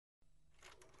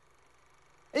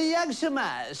Jak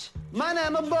shamash. My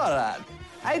name is Borat.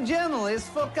 I'm journalist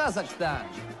for Kazakhstan.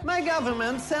 My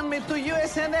government sent me to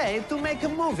USA to make a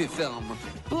movie film.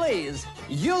 Please,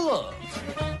 you look.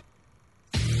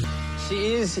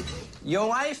 She is your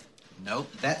wife?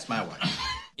 Nope, that's my wife.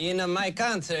 In my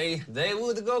country, they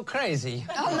would go crazy.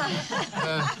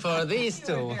 For these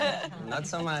two, not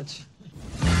so much.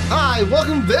 Hi,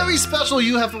 welcome. Very special.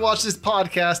 You have to watch this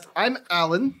podcast. I'm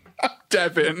Alan.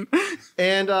 Devin.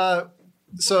 And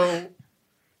so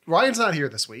Ryan's not here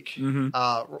this week.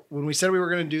 Mm-hmm. When we said we were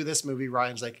going to do this movie,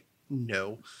 Ryan's like,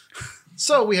 no.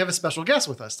 So we have a special guest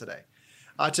with us today.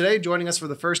 Today, joining us for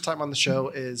the first time on the show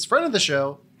is friend of the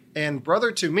show and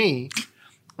brother to me,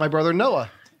 my brother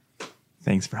Noah.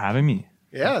 Thanks for having me.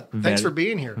 Yeah, thanks for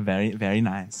being here. Very, very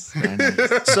nice. Very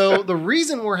nice. So the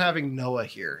reason we're having Noah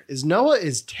here is Noah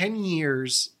is 10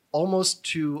 years, almost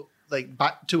to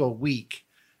a week,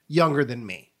 younger than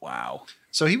me. Wow.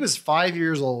 So he was 5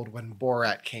 years old when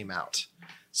Borat came out.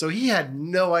 So he had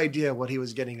no idea what he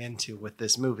was getting into with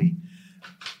this movie.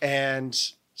 And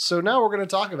so now we're going to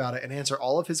talk about it and answer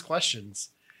all of his questions.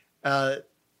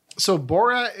 So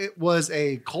Borat, it was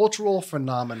a cultural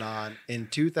phenomenon in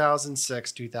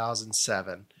 2006,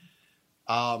 2007,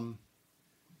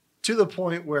 to the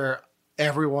point where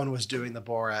everyone was doing the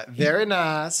Borat. Very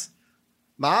nice.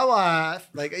 My wife.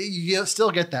 Like, you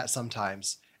still get that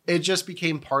sometimes. It just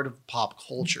became part of pop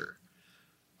culture.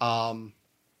 And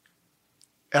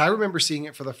I remember seeing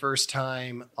it for the first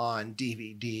time on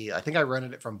DVD. I think I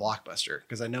rented it from Blockbuster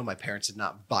because I know my parents did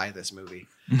not buy this movie.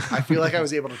 I feel like I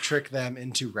was able to trick them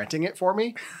into renting it for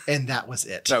me, and that was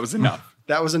it. That was enough.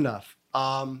 That was enough.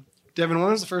 Devin,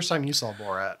 when was the first time you saw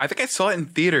Borat? I think I saw it in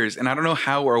theaters, and I don't know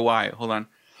how or why. Hold on.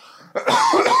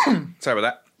 Sorry about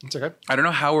that. It's okay. I don't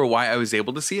know how or why I was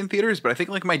able to see it in theaters, but I think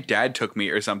like my dad took me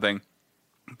or something.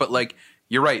 But like,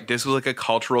 you're right. This was like a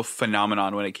cultural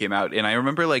phenomenon when it came out. And I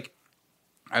remember like,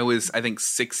 I was, I think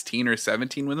 16 or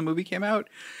 17 when the movie came out.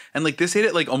 And like this hit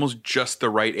at like almost just the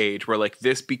right age where like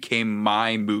this became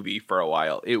my movie for a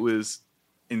while. It was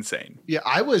insane. Yeah,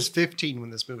 I was 15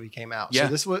 when this movie came out. Yeah.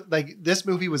 So this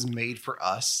movie was made for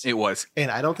us. It was. And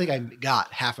I don't think I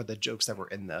got half of the jokes that were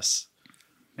in this.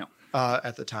 No.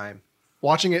 At the time.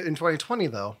 Watching it in 2020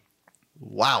 though.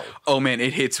 Wow. Oh man,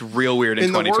 it hits real weird in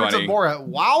 2020. In the words of Borat,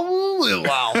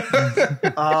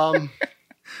 wow.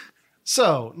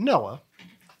 So, Noah,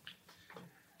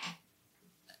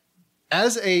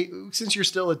 since you're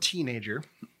still a teenager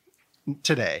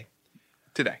today,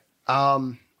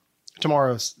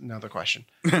 tomorrow's another question.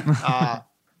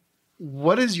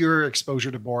 What has your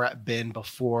exposure to Borat been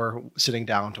before sitting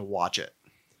down to watch it?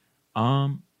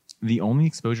 The only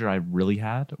exposure I really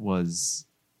had was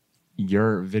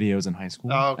your videos in high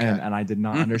school. Oh, okay. And I did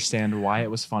not understand why it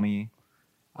was funny.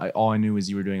 All I knew was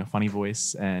you were doing a funny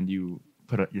voice and you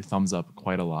put your thumbs up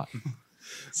quite a lot.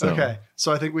 So. Okay.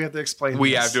 So I think we have to explain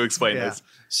We have to explain this.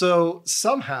 So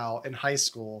somehow in high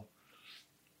school,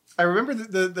 I remember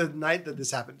the night that this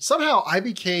happened. Somehow I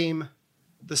became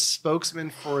the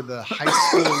spokesman for the high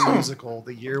school musical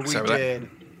the year we did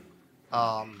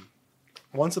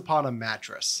Once Upon a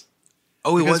Mattress.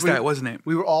 Oh, it Because was that, wasn't it?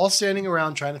 We were all standing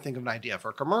around trying to think of an idea for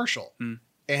a commercial.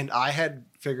 And I had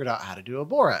figured out how to do a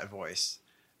Borat voice.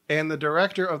 And the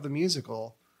director of the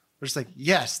musical was just like,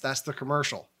 yes, that's the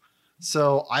commercial.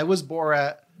 So I was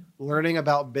Borat learning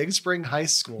about Big Spring High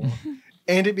School.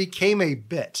 And it became a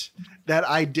bit that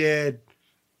I did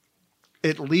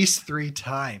at least 3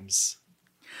 times.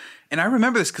 And I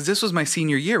remember this because this was my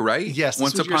senior year, right? Yes,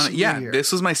 this was your senior year.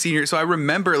 This was my senior. So I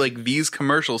remember like these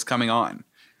commercials coming on.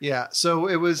 Yeah, so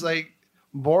it was like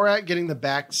Borat getting the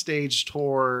backstage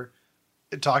tour,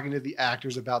 talking to the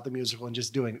actors about the musical and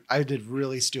just I did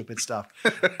really stupid stuff.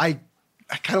 I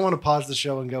kind of want to pause the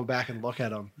show and go back and look at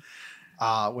them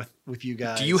with you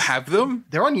guys. Do you have them?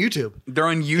 They're on YouTube. They're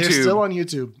on YouTube. They're still on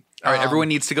YouTube. All right, everyone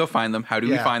needs to go find them. How do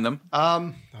we find them?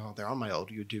 They're on my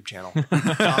old YouTube channel.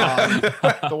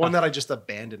 The one that I just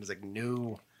abandoned is like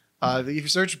new. If you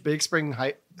search Big Spring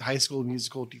High School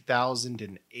Musical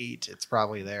 2008, it's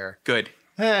probably there. Good.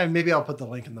 Maybe I'll put the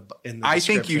link in the I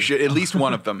think you should. At least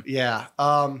one of them. Yeah.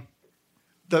 But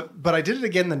I did it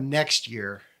again the next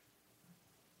year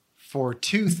for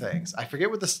 2 things. I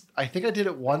forget what I think I did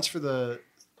it once for the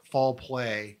fall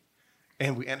play,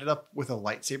 and we ended up with a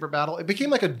lightsaber battle. It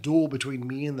became like a duel between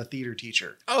me and the theater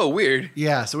teacher. Oh, weird.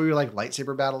 Yeah, so we were like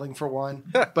lightsaber battling for one.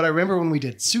 But I remember when we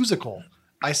did Seussical,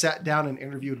 I sat down and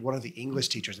interviewed one of the English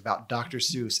teachers about Dr.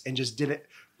 Seuss and just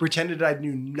pretended I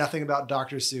knew nothing about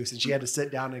Dr. Seuss, and she had to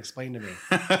sit down and explain to me.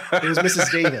 It was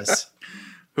Mrs. Davis.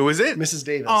 Who was it? Mrs.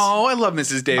 Davis. Oh, I love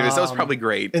Mrs. Davis. That was probably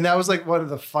great. And that was like one of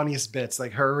the funniest bits.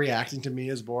 Like her reacting to me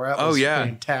as Borat was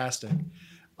fantastic.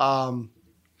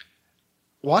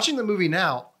 Watching the movie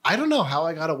now, I don't know how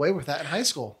I got away with that in high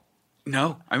school.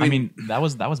 No, I mean that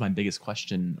was my biggest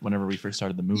question whenever we first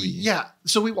started the movie. Yeah,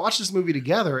 so we watched this movie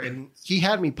together, and he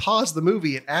had me pause the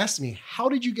movie and asked me, "How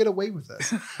did you get away with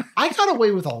this?" I got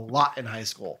away with a lot in high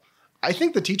school. I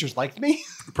think the teachers liked me.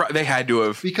 They had to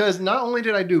have. Because not only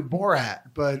did I do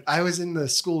Borat, but I was in the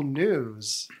school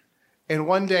news. And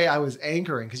one day I was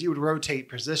anchoring because you would rotate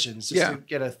positions just to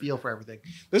get a feel for everything.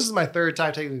 This is my third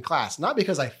time taking the class. Not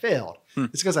because I failed.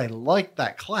 It's because I liked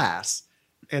that class.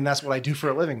 And that's what I do for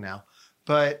a living now.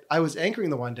 But I was anchoring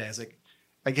the one day.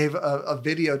 I gave a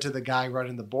video to the guy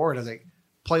running the board. I was like,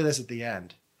 play this at the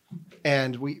end.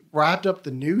 And we wrapped up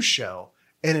the news show.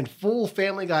 And in full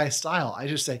Family Guy style, I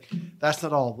just say, "That's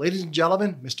not all. Ladies and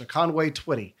gentlemen, Mr. Conway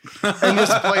Twitty." And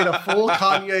just played a full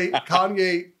Conway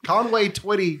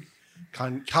Twitty.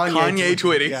 Kanye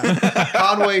Twitty. Yeah.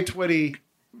 Conway Twitty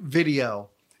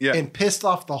video. Yeah. And pissed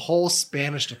off the whole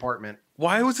Spanish department.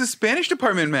 Why was the Spanish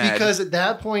department mad? Because at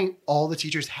that point, all the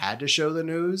teachers had to show the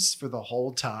news for the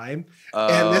whole time.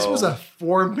 And this was a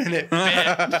 4-minute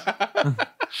bit.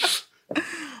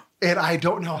 And I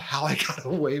don't know how I got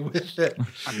away with it.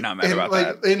 I'm not mad about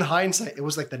that. In hindsight, it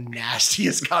was like the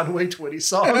nastiest Conway Twitty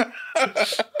song.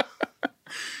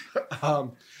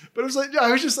 But it was like,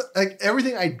 I was just like,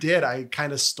 everything I did, I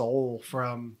kind of stole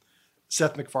from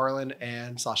Seth MacFarlane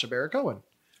and Sacha Baron Cohen.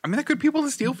 I mean, they're good people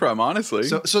to steal from, honestly.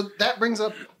 So that brings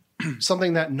up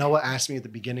something that Noah asked me at the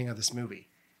beginning of this movie.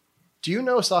 Do you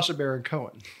know Sacha Baron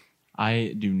Cohen?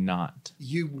 I do not.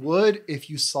 You would if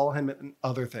you saw him in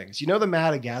other things. You know the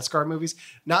Madagascar movies?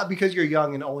 Not because you're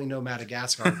young and only know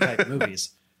Madagascar type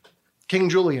movies. King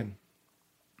Julian.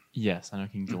 Yes, I know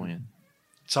King Julian.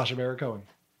 Sacha Baron Cohen.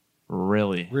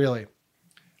 Really? Really.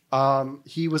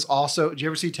 He was also... Did you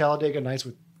ever see Talladega Nights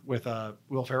with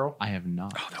Will Ferrell? I have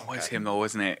not. Oh, that was him though,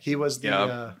 wasn't it? He was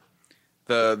the...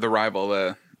 the rival,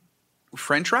 the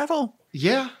French rival?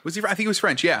 Yeah. Was he? I think he was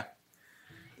French, yeah.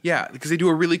 Yeah, because they do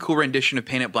a really cool rendition of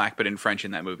Paint It Black, but in French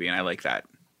in that movie, and I like that.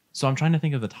 So I'm trying to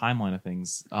think of the timeline of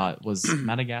things. Was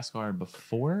Madagascar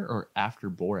before or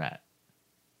after Borat?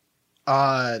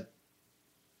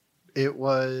 It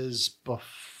was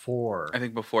before. I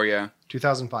think before, yeah.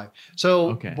 2005. So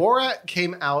Okay. Borat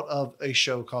came out of a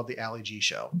show called The Ali G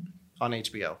Show on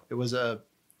HBO. It was a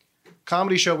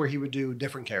comedy show where he would do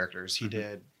different characters. He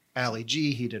did Ali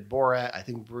G. He did Borat. I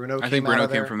think Bruno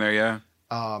came from there, yeah.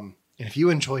 And if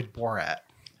you enjoyed Borat,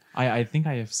 I think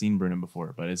I have seen Bruno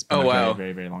before, but it's been a very,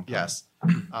 very, very long time. yes.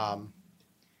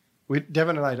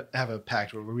 Devin and I have a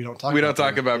pact where we don't talk. We about don't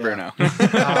talk about Yeah.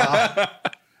 Bruno.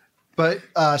 But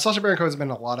Sacha Baron Cohen's been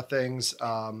in a lot of things.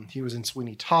 He was in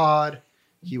Sweeney Todd.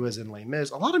 He was in Les Mis.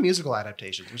 A lot of musical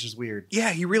adaptations, which is weird. Yeah,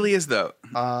 he really is, though.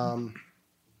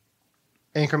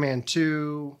 Anchorman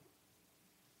 2.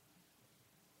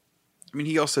 I mean,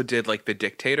 he also did, like, The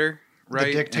Dictator, right?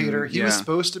 The Dictator. And, He was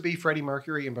supposed to be Freddie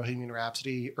Mercury in Bohemian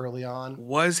Rhapsody early on.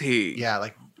 Was he? Yeah,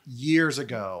 like years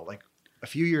ago. Like a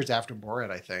few years after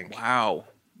Borat, I think. Wow.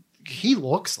 He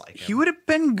looks like him. He would have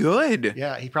been good.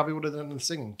 Yeah, he probably would have done the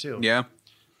singing, too. Yeah.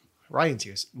 Ryan's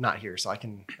here, not here, so I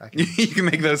can You can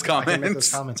make those I comments. can make those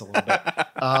comments a little bit.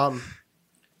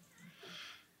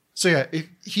 So yeah,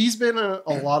 he's been in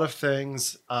a lot of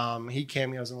things. He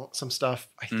cameos in some stuff.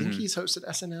 I think he's hosted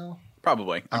SNL.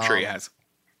 Probably. I'm sure he has.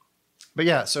 But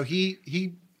yeah, so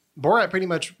he Borat pretty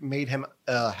much made him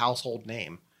a household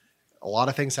name. A lot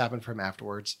of things happened for him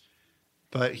afterwards,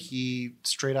 but he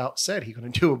straight out said he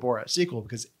couldn't do a Borat sequel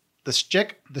because the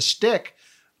shtick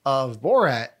of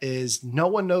Borat is no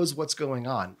one knows what's going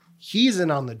on. He's in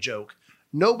on the joke.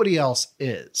 Nobody else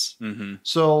is. Mm-hmm.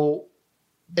 So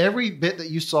every bit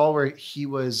that you saw where he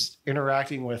was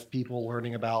interacting with people,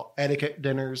 learning about etiquette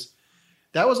dinners,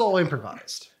 that was all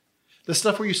improvised. The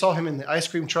stuff where you saw him in the ice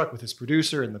cream truck with his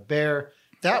producer and the bear,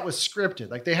 that was scripted.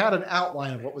 Like they had an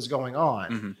outline of what was going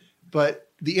on, but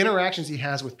the interactions he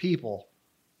has with people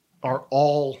are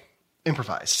all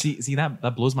improvised. See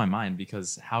that blows my mind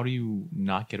because how do you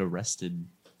not get arrested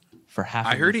for half?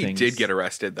 I of heard the he things? did get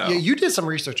arrested, though. Yeah, you did some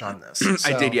research on this.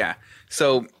 I so- did, yeah.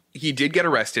 So he did get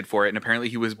arrested for it, and apparently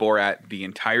he was Borat the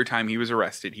entire time he was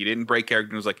arrested. He didn't break character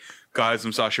and was like, guys,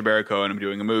 I'm Sacha Baron Cohen, I'm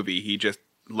doing a movie. He just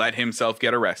let himself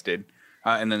get arrested,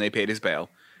 and then they paid his bail.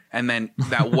 And then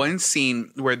that one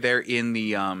scene where they're in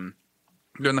the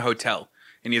hotel,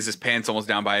 and he has his pants almost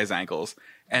down by his ankles,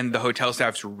 and the hotel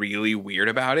staff's really weird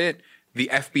about it. The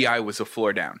FBI was a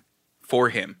floor down for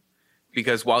him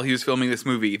because while he was filming this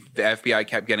movie, the FBI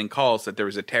kept getting calls that there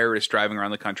was a terrorist driving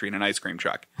around the country in an ice cream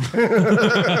truck.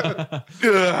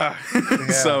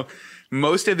 So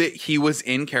most of it, he was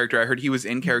in character. I heard he was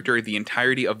in character the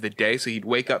entirety of the day. So he'd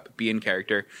wake up, be in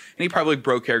character, and he probably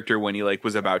broke character when he like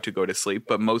was about to go to sleep.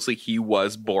 But mostly he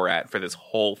was Borat for this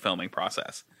whole filming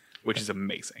process, which is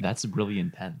amazing. That's really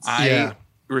intense. I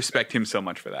respect him so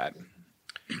much for that.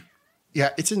 Yeah,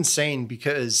 it's insane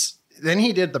because then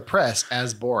he did the press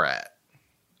as Borat.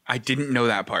 I didn't know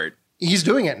that part. He's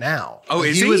doing it now. Oh,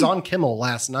 is he? He was on Kimmel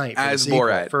last night for As the sequel,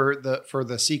 Borat. for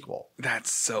the sequel.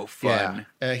 That's so fun.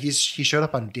 Yeah, he showed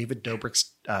up on David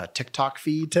Dobrik's TikTok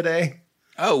feed today.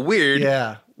 Oh, weird.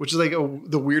 Yeah, which is like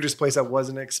the weirdest place I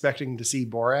wasn't expecting to see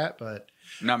Borat, but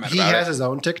Not mad he about has it. his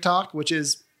own TikTok, which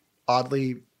is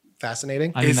oddly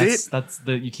fascinating. I mean, Is that's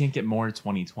the you can't get more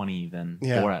 2020 than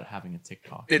Yeah. Borat having a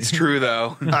TikTok. It's true,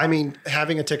 though. I mean,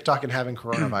 having a TikTok and having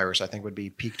coronavirus, I think would be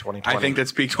peak 2020. I think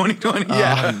that's peak 2020.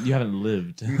 Yeah. You haven't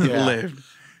lived. Yeah. Lived.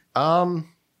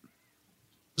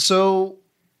 So,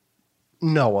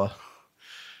 Noah,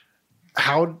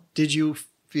 how did you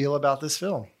feel about this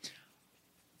film?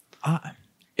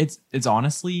 It's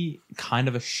honestly kind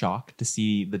of a shock to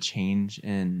see the change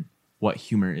in what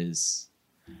humor is,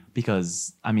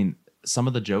 because I mean, some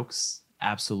of the jokes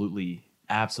absolutely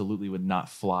would not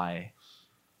fly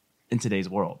in today's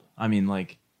world. I mean,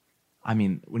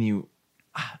 when you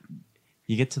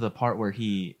get to the part where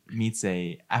he meets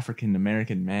a African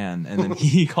American man and then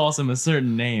he calls him a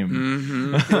certain name.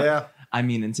 Mm-hmm. Yeah. I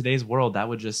mean, in today's world, that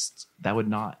would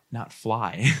not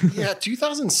fly. Yeah,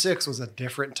 2006 was a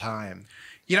different time.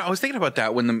 You know, I was thinking about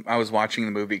that when I was watching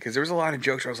the movie, because there was a lot of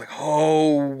jokes where I was like,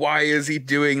 oh, why is he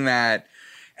doing that?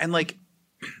 And like,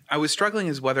 I was struggling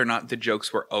as whether or not the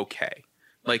jokes were okay.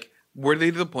 Like, were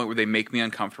they to the point where they make me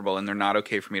uncomfortable and they're not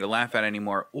okay for me to laugh at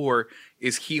anymore? Or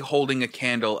is he holding a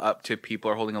candle up to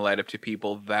people or holding a light up to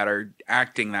people that are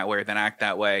acting that way or that act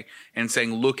that way and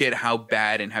saying, look at how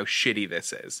bad and how shitty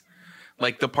this is?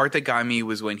 Like, the part that got me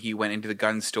was when he went into the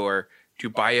gun store to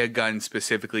buy a gun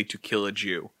specifically to kill a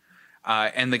Jew.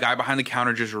 And the guy behind the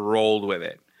counter just rolled with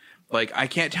it. Like, I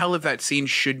can't tell if that scene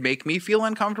should make me feel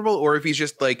uncomfortable or if he's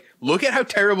just like, look at how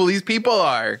terrible these people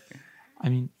are. I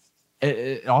mean,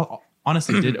 it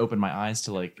honestly did open my eyes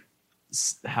to like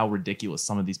how ridiculous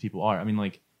some of these people are. I mean,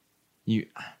 like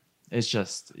it's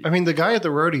just. I mean, the guy at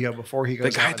the rodeo before he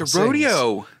goes. The guy out at the and sings,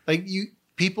 rodeo. like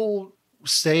people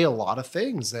say a lot of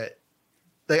things that,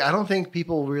 like, I don't think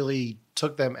people really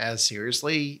took them as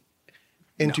seriously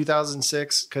in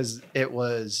 2006 because it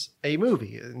was a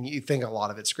movie and you think a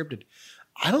lot of it's scripted.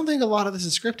 I don't think a lot of this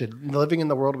is scripted. Living in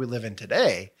the world we live in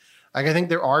today, like, I think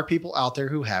there are people out there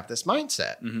who have this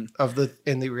mindset of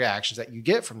the reactions that you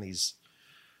get from his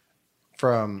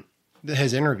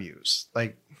interviews.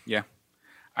 Like, Yeah.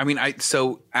 I mean,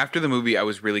 so after the movie, I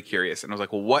was really curious and I was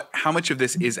like, well, how much of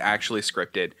this is actually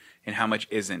scripted and how much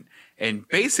isn't? And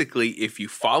basically, if you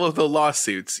follow the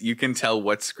lawsuits, you can tell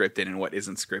what's scripted and what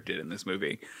isn't scripted in this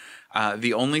movie.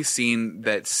 The only scene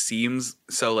that seems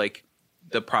so, like,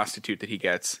 the prostitute that he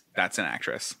gets, that's an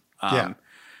actress.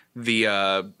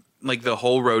 The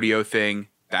whole rodeo thing,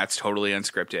 that's totally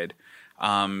unscripted.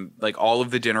 Like, all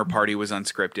of the dinner party was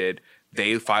unscripted.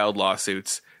 They filed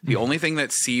lawsuits. The only thing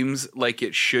that seems like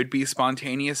it should be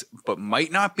spontaneous, but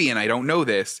might not be, and I don't know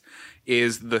this,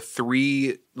 is the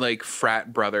 3 like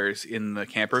frat brothers in the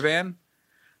camper van.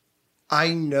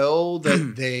 I know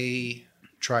that they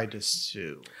tried to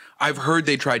sue I've heard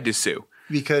they tried to sue.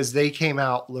 because they came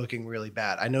out looking really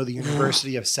bad. I know the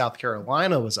University of South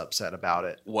Carolina was upset about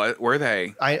it. What were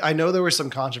they? I know there was some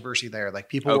controversy there. Like,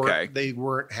 people Okay.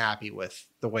 weren't happy with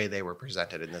the way they were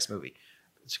presented in this movie.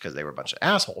 It's because they were a bunch of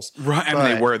assholes. Right, and But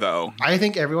they were, though. I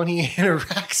think everyone he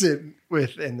interacts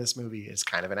with in this movie is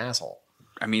kind of an asshole.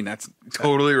 I mean, that's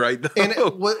totally right, though. And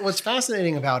what's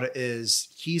fascinating about it is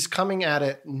he's coming at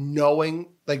it knowing,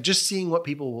 like, just seeing what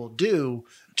people will do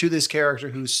to this character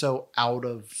who's so out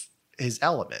of his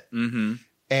element. Mm-hmm.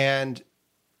 And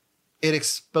it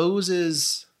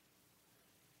exposes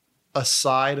a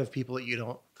side of people that you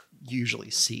don't usually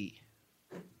see.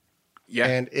 Yeah.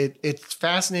 And it's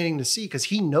fascinating to see because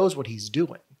he knows what he's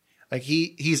doing. Like,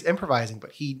 he's improvising,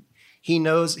 but he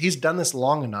knows, he's done this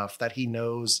long enough that he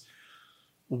knows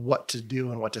what to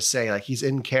do and what to say. Like, he's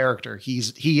in character. He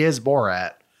is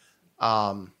Borat.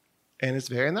 And it's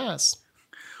very nice.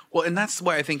 Well, and that's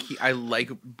why I think I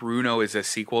like Bruno as a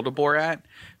sequel to Borat,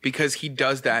 because he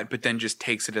does that, but then just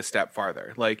takes it a step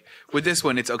farther. Like, with this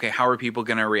one, it's, okay, how are people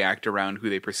going to react around who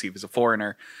they perceive as a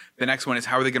foreigner? The next one is,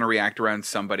 how are they going to react around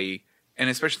somebody, and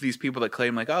especially these people that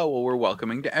claim, like, oh, well, we're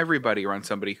welcoming to everybody, around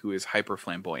somebody who is hyper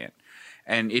flamboyant.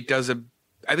 And it does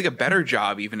a better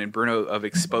job even in Bruno of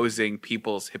exposing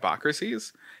people's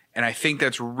hypocrisies. And I think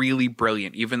that's really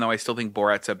brilliant, even though I still think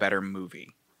Borat's a better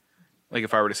movie. Like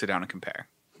if I were to sit down and compare.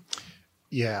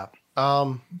 Yeah.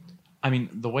 I mean,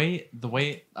 the way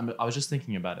I was just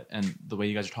thinking about it, and the way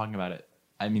you guys are talking about it.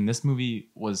 I mean, this movie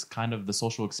was kind of the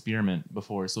social experiment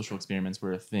before social experiments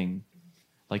were a thing,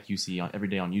 like you see every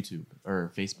day on YouTube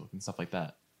or Facebook and stuff like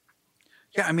that.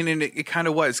 Yeah, I mean, and it kind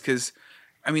of was because,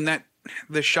 I mean, that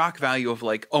the shock value of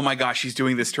like, oh my gosh, he's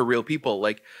doing this to real people.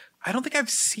 Like, I don't think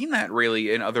I've seen that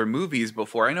really in other movies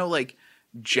before. I know like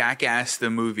Jackass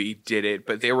the movie did it,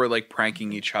 but they were like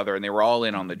pranking each other and they were all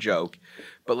in on the joke.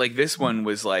 But like this one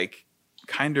was like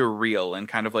kind of real and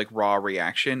kind of like raw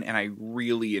reaction, and I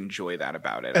really enjoy that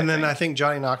about it. And I think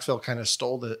Johnny Knoxville kind of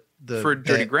stole the for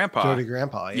Dirty Grandpa. Dirty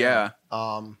Grandpa, yeah.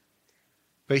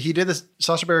 But he did this.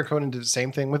 Sacha Baron Cohen did the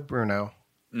same thing with Bruno,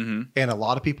 and a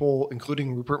lot of people,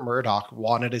 including Rupert Murdoch,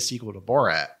 wanted a sequel to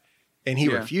Borat, and he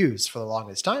refused for the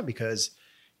longest time because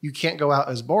you can't go out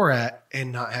as Borat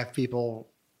and not have people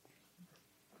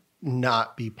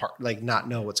not be not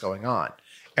know what's going on.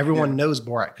 Everyone knows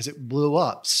Borat because it blew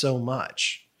up so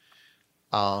much.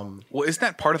 Well, isn't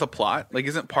that part of the plot? Like,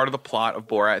 isn't part of the plot of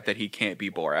Borat that he can't be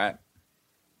Borat?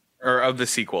 Or of the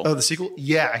sequel? Oh, the sequel?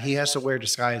 Yeah, he has to wear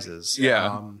disguises.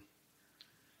 Yeah.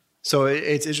 So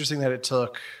it's interesting that it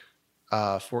took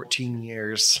 14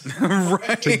 years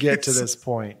right. to get to this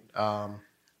point.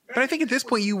 But I think at this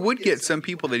point you would get some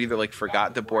people that either like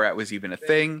forgot that Borat was even a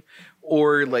thing,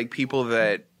 or like people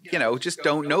that, you know, just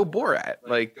don't know Borat,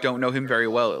 like don't know him very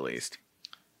well at least.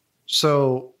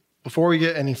 So before we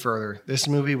get any further, this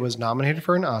movie was nominated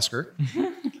for an Oscar.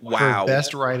 Wow. For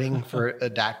Best Writing for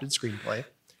Adapted Screenplay,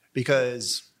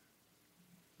 because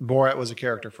Borat was a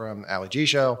character from Ali G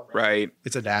Show. Right.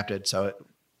 It's adapted, so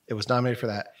it was nominated for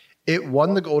that. It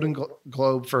won the Golden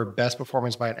Globe for Best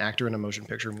Performance by an Actor in a Motion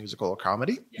Picture, Musical, or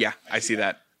Comedy. Yeah, I see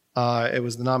that. It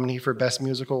was the nominee for Best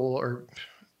Musical or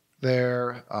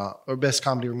Best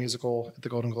Comedy or Musical at the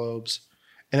Golden Globes.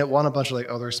 And it won a bunch of like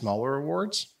other smaller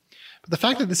awards. But the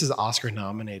fact that this is Oscar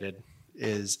nominated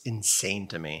is insane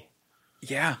to me.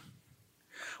 Yeah.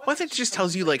 Well, I think it just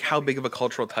tells you like how big of a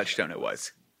cultural touchstone it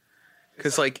was.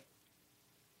 Because like,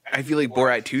 I feel like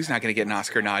Borat 2 is not going to get an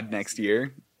Oscar nod next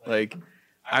year. Like,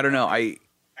 I don't know. I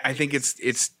think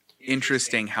it's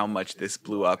interesting how much this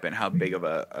blew up and how big of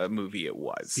a movie it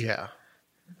was. Yeah.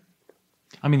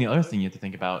 I mean, the other thing you have to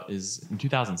think about is in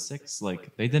 2006,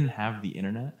 like they didn't have the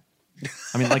internet.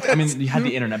 I mean, you had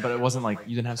the internet, but it wasn't like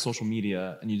you didn't have social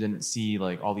media and you didn't see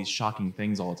like all these shocking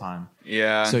things all the time.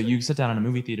 Yeah. So you sit down in a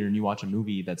movie theater and you watch a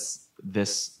movie that's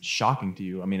this shocking to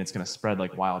you. I mean, it's going to spread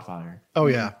like wildfire. Oh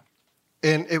yeah.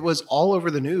 And it was all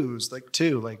over the news, like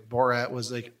too. Like Borat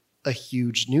was like a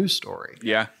huge news story.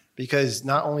 Yeah. Because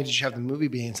not only did you have the movie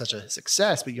being such a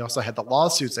success, but you also had the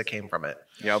lawsuits that came from it.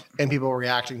 Yep. And people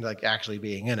reacting to like actually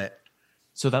being in it.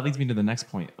 So that leads me to the next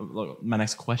point. My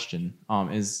next question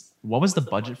is, what was the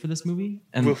budget for this movie?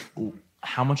 And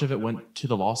how much of it went to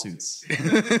the lawsuits?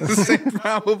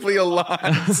 Probably a lot.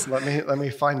 Let me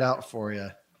find out for you.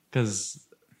 Because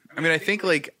I mean, I think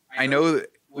like I know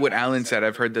what Alan said.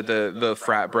 I've heard that the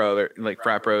frat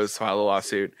bros filed a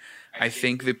lawsuit. I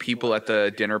think the people at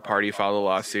the dinner party filed a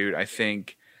lawsuit.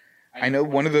 I know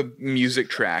one of the music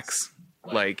tracks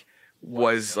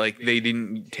was like they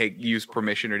didn't use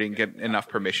permission or didn't get enough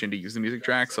permission to use the music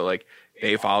track, so like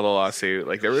they filed a lawsuit.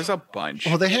 Like there was a bunch.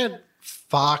 Well, they had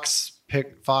Fox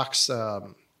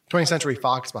 20th Century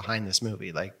Fox behind this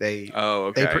movie. Like they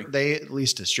at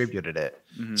least distributed it,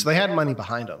 so they had money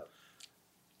behind them.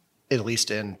 At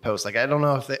least in post. Like I don't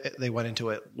know if they went into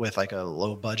it with like a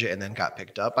low budget and then got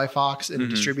picked up by Fox and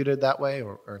distributed that way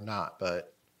or not.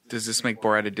 But does this make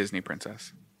Borat a Disney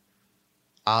princess?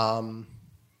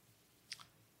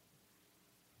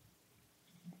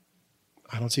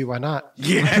 I don't see why not.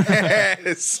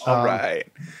 Yes. All right.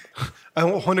 I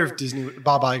wonder if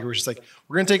Bob Iger was just like,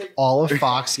 we're going to take all of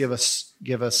Fox, give us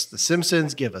The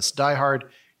Simpsons, give us Die Hard.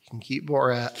 You can keep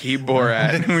Borat. Keep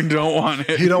Borat. We don't want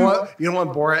it. You don't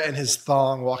want Borat and his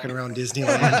thong walking around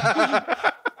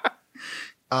Disneyland.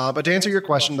 But to answer your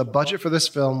question, the budget for this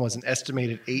film was an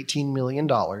estimated $18 million.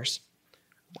 Wow.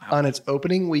 On its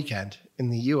opening weekend in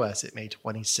the U.S., it made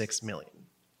 $26 million.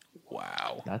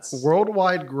 Wow. That's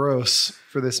worldwide gross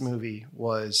for this movie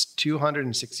was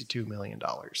 $262 million.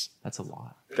 That's a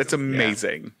lot. That's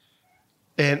amazing.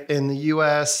 Yeah. And in the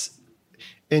U.S.,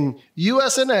 in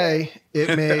US&A,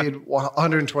 it made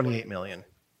 $128 million.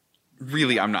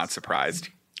 Really, I'm not surprised.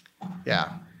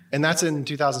 Yeah. And that's in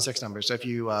 2006 numbers. So if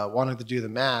you wanted to do the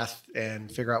math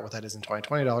and figure out what that is in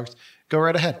 2020 dollars, go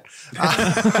right ahead.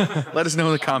 Let us know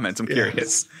in the comments. I'm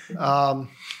curious.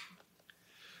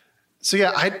 So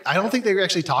yeah, I don't think they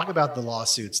actually talk about the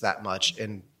lawsuits that much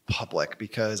in public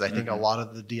because I think a lot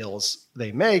of the deals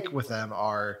they make with them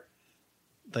are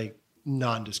like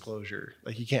non-disclosure.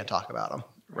 Like you can't talk about them.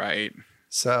 Right.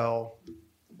 So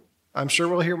I'm sure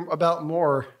we'll hear about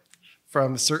more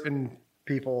from certain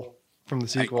people from the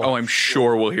sequel. I'm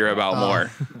sure we'll hear about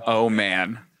more. Oh,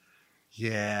 man.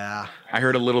 Yeah. I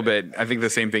heard a little bit. I think the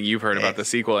same thing you've heard about the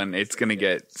sequel, and it's going to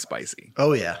get spicy.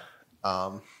 Oh, yeah.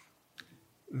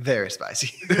 Very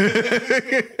spicy. Do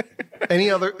you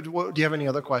have any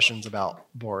other questions about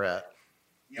Borat?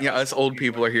 Yeah, us old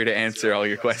people are here to answer all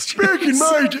your questions. Back in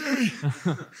my day,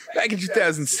 Back in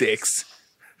 2006.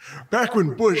 back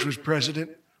when Bush was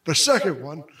president, the second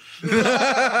one.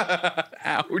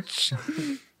 Ouch.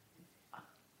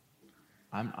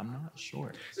 I'm not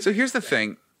sure. So here's the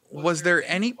thing. Was there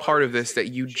any part of this that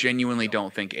you genuinely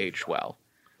don't think aged well?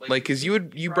 Like, because you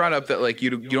brought up that like you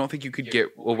don't think you could get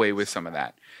away with some of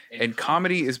that, and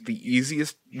comedy is the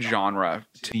easiest genre.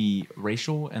 The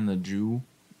racial and the Jew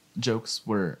jokes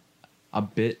were a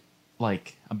bit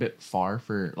far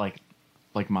for like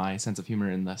my sense of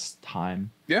humor in this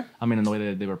time. Yeah. I mean, in the way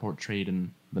that they were portrayed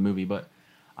in the movie, but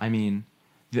I mean,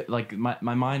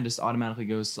 my mind just automatically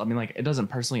goes. I mean, like it doesn't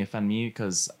personally offend me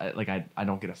because I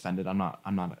don't get offended. I'm not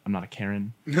a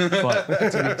Karen, but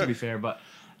to be fair, but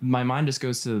my mind just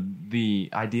goes to the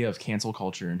idea of cancel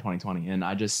culture in 2020, and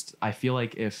I feel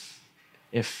like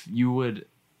if you would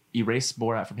erase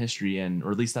Borat from history and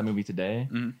release that movie today,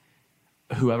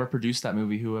 whoever produced that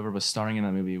movie, whoever was starring in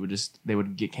that movie they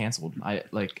would get canceled. I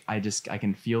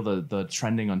can feel the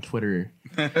trending on Twitter.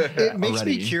 It makes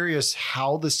already. me curious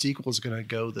how the sequel is going to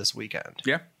go this weekend.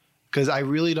 Yeah. Because I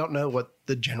really don't know what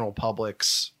the general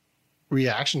public's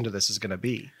reaction to this is going to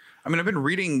be. I mean, I've been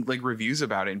reading like reviews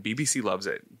about it, and BBC loves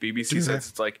it. BBC says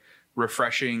it's like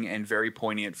refreshing and very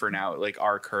poignant for now, like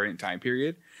our current time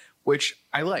period, which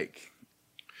I like.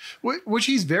 Which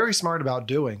he's very smart about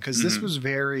doing because this was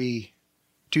very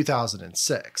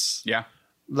 2006. Yeah.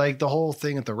 Like the whole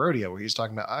thing at the rodeo where he's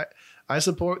talking about, I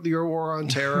support your war on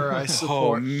terror. I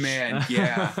support. Oh, man.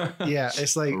 Yeah. Yeah.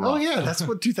 It's like, oh, yeah, that's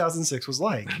what 2006 was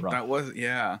like. That was,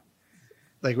 yeah.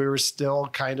 Like we were still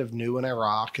kind of new in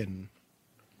Iraq and.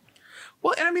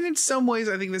 Well, and I mean, in some ways,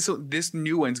 I think this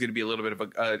new one's going to be a little bit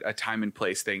of a time and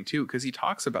place thing, too, because he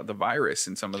talks about the virus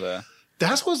and some of the.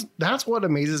 That's what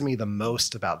amazes me the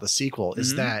most about the sequel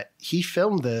is that he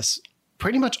filmed this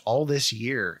pretty much all this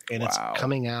year and it's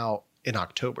coming out in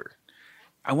October.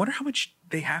 I wonder how much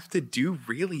they have to do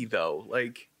really, though.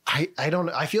 Like, I don't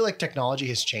know. I feel like technology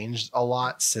has changed a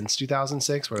lot since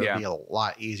 2006 where it'd be a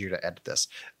lot easier to edit this.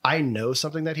 I know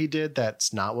something that he did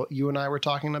that's not what you and I were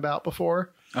talking about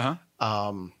before.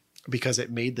 Because it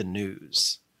made the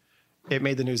news. It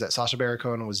made the news that Sacha Baron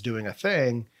Cohen was doing a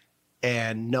thing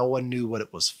and no one knew what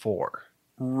it was for.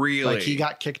 Really? Like he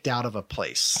got kicked out of a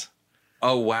place.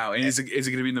 Oh, wow. And is it going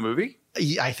to be in the movie?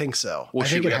 Yeah, I think so. Well, I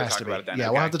think it we has to be. about it then. Yeah,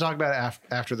 Okay. we'll have to talk about it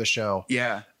after the show.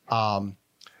 Yeah.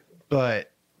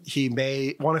 But he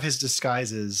made one of his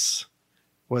disguises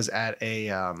was at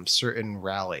a certain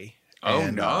rally. Oh,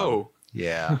 and, no.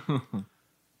 Yeah.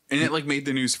 And it like made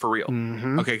the news for real.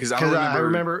 Okay, because I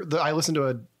remember I listened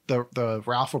to the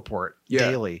Ralph Report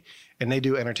daily, and they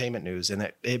do entertainment news,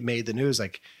 and it made the news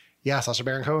like, yeah, Sacha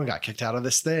Baron Cohen got kicked out of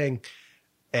this thing,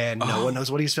 and no one knows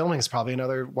what he's filming. It's probably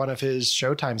another one of his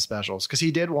Showtime specials because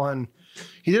he did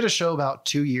a show about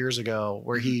 2 years ago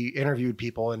where he interviewed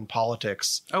people in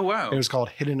politics. Oh, wow. It was called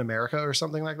Hidden America or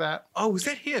something like that. Oh, was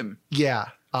that him? Yeah,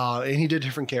 and he did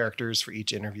different characters for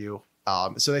each interview.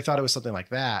 So they thought it was something like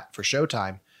that for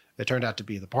Showtime. It turned out to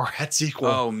be the Borat sequel.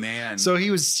 Oh, man. So he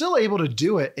was still able to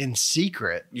do it in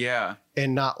secret. Yeah.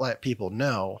 And not let people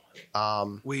know.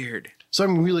 Weird. So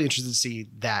I'm really interested to see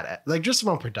that. Like just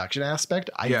from a production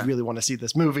aspect, I really want to see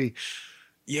this movie.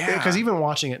 Yeah. Because even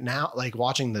watching it now, like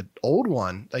watching the old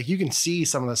one, like you can see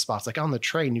some of the spots. Like on the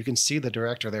train, you can see the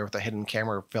director there with the hidden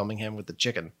camera filming him with the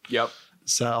chicken. Yep.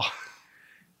 So...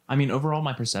 I mean, overall,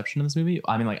 my perception of this movie,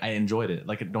 I mean, like, I enjoyed it.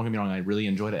 Like, don't get me wrong, I really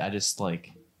enjoyed it. I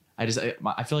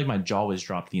feel like my jaw was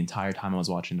dropped the entire time I was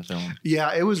watching the film.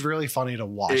 Yeah, it was really funny to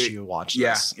watch you watch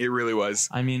this. Yeah, it really was.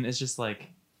 I mean, it's just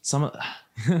like some of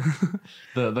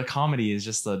the comedy is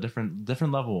just a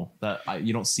different level that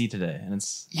you don't see today, and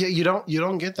it's you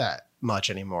don't get that much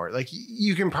anymore. Like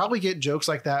you can probably get jokes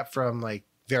like that from like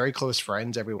very close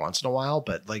friends every once in a while,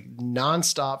 but like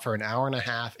nonstop for an hour and a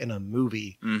half in a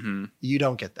movie, you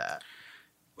don't get that.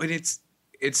 But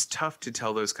it's tough to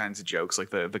tell those kinds of jokes,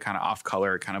 like the kind of off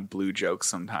color, kind of blue jokes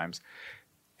sometimes,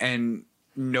 and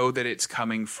know that it's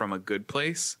coming from a good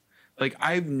place. Like,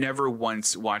 I've never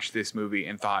once watched this movie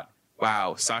and thought,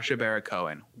 wow, Sacha Baron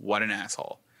Cohen, what an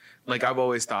asshole. Like, I've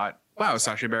always thought, wow,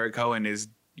 Sacha Baron Cohen is,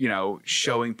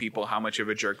 showing people how much of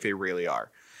a jerk they really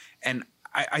are. And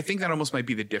I think that almost might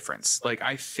be the difference. Like,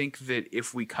 I think that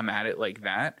if we come at it like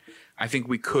that, I think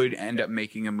we could end up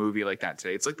making a movie like that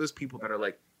today. It's like those people that are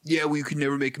like, yeah, well, you could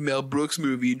never make a Mel Brooks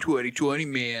movie in 2020,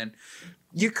 man.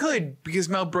 You could, because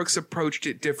Mel Brooks approached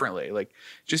it differently. Like,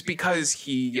 just because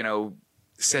he,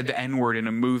 said the N-word in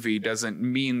a movie doesn't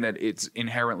mean that it's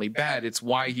inherently bad. It's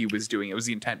why he was doing it. It was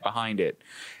the intent behind it.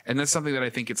 And that's something that I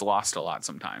think gets lost a lot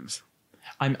sometimes.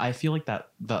 I feel like that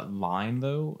line,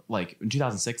 though, like in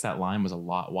 2006, that line was a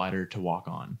lot wider to walk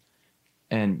on.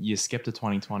 And you skip to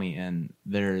 2020, and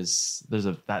there's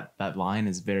that line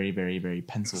is very, very, very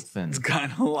pencil thin. It's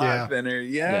gotten a lot thinner.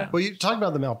 Yeah. Well, you talk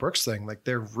about the Mel Brooks thing. Like,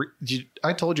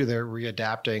 I told you they're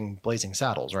readapting Blazing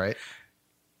Saddles, right?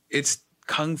 It's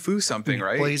Kung Fu something,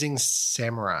 right? Blazing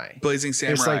Samurai. It's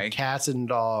It's like cats and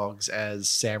dogs as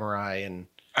samurai, and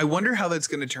I wonder how that's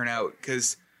going to turn out,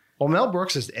 because Mel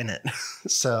Brooks is in it,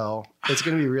 so it's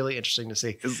going to be really interesting to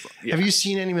see. Yeah. Have you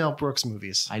seen any Mel Brooks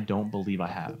movies? I don't believe I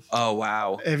have. Oh,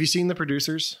 wow. Have you seen The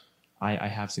Producers? I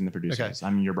have seen The Producers. Okay.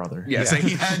 I'm your brother. Yes,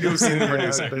 he had to have seen The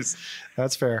Producers.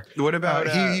 That's fair. What about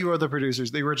he wrote The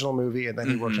Producers, the original movie, and then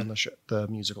he worked on the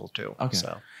musical too. Okay.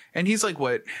 So. And he's like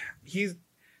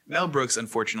Mel Brooks,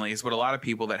 unfortunately, is what a lot of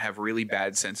people that have really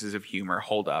bad senses of humor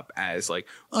hold up as, like,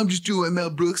 I'm just doing what Mel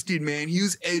Brooks did, man. He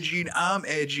was edgy and I'm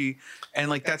edgy. And,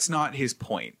 like, that's not his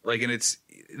point. Like, and it's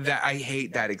that I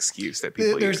hate that excuse that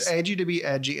people there's use. edgy to be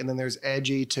edgy, and then there's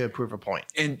edgy to prove a point.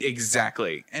 And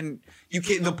exactly. And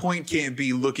the point can't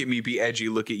be, look at me, be edgy,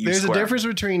 look at you. There's square. a difference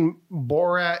between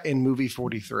Borat and Movie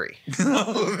 43.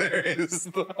 No, there is,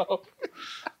 though.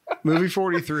 Movie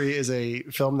 43 is a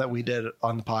film that we did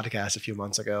on the podcast a few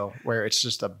months ago, where it's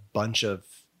just a bunch of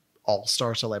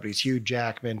all-star celebrities. Hugh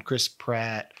Jackman, Chris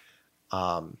Pratt.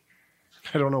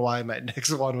 I don't know why my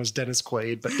next one was Dennis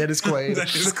Quaid, but Dennis Quaid.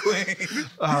 Dennis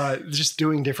Quaid. Just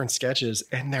doing different sketches,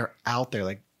 and they're out there.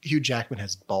 Like, Hugh Jackman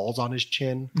has balls on his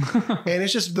chin, and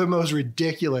it's just the most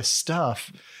ridiculous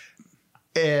stuff.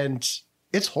 And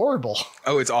it's horrible.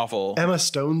 Oh, it's awful. Emma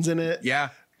Stone's in it. Yeah.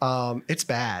 It's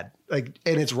bad. Like,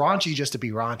 and it's raunchy just to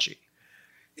be raunchy.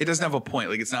 It doesn't have a point.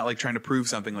 Like, it's not like trying to prove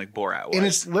something like Borat was. And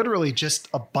it's literally just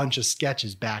a bunch of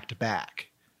sketches back to back.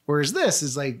 Whereas this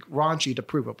is like raunchy to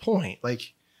prove a point.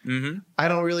 Like, I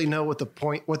don't really know what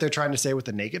they're trying to say with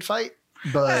the naked fight,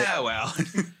 but well.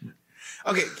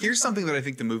 Okay, here's something that I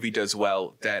think the movie does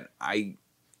well that it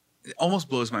almost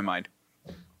blows my mind.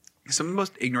 Some of the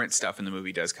most ignorant stuff in the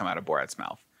movie does come out of Borat's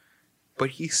mouth, but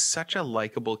he's such a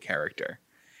likable character.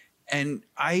 And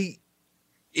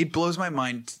it blows my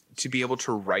mind to be able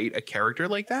to write a character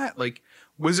like that. Like,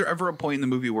 was there ever a point in the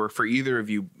movie where for either of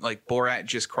you, like, Borat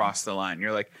just crossed the line?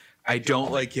 You're like, I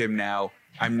don't like him now.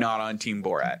 I'm not on Team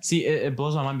Borat. See, it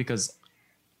blows my mind because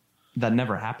that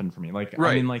never happened for me. Like,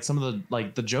 right. I mean, like, some of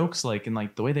the jokes, like, and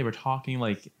like the way they were talking,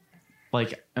 like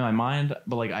in my mind,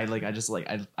 but I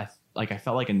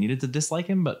felt like I needed to dislike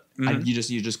him, but you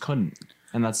just couldn't.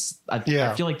 And I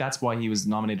feel like that's why he was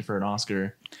nominated for an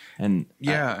Oscar and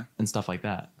stuff like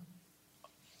that.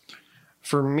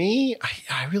 For me,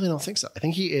 I really don't think so. I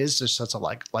think he is just such a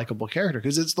likable character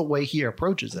because it's the way he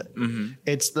approaches it.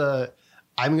 It's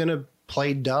I'm going to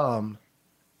play dumb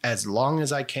as long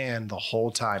as I can the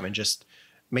whole time and just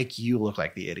make you look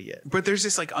like the idiot. But there's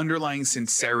this like underlying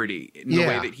sincerity in the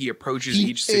way that he approaches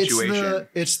each situation.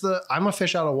 It's I'm a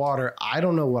fish out of water. I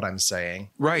don't know what I'm saying.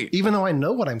 Right. Even though I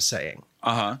know what I'm saying.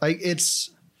 Like,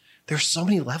 there's so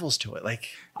many levels to it. Like,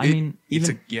 even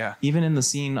in the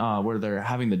scene where they're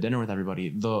having the dinner with everybody,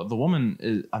 the woman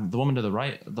is the woman to the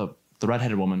right, the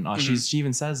redheaded woman. She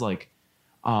even says like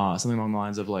something along the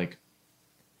lines of like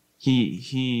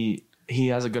he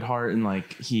has a good heart and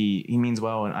like he means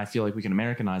well, and I feel like we can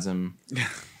Americanize him.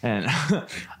 And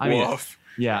I mean, Woof.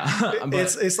 yeah, but,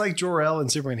 it's like Jor-El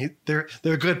and Superman. They're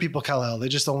good people, Kal-El. They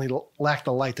just only lack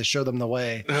the light to show them the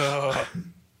way.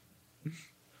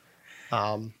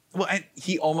 Well, and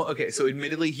he almost so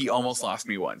admittedly, he almost lost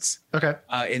me once. Okay,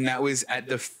 and that was at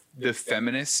the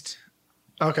feminist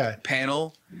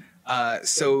panel.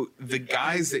 So the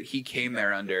guys that he came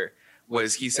there under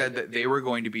he said that they were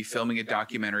going to be filming a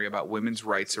documentary about women's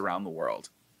rights around the world,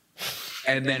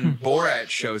 and then Borat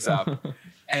shows up,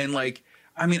 and like,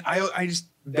 I mean, I just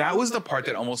that was the part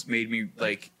that almost made me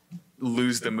like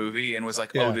lose the movie and was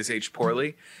like, oh, this aged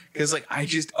poorly, because like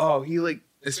he like,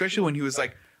 especially when he was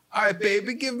like, all right,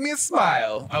 baby, give me a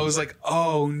smile. I was like,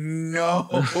 oh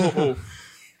no.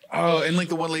 Oh, and like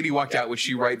the one lady walked out, which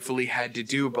she rightfully had to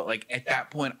do, but like at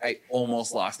that point, I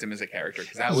almost lost him as a character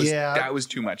because that was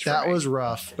too much. That for me. was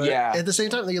rough. But at the same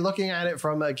time, you're looking at it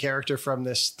from a character from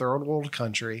this third world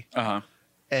country,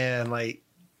 and like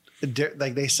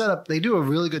they do a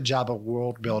really good job of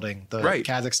world building the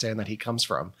Kazakhstan that he comes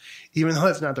from, even though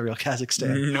it's not the real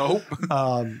Kazakhstan. Nope.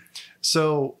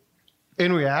 So,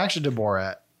 in reaction to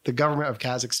Borat, the government of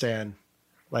Kazakhstan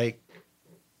like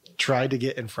tried to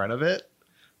get in front of it.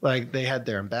 Like they had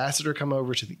their ambassador come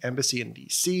over to the embassy in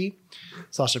DC.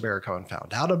 Sacha Baron Cohen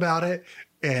found out about it,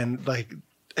 and like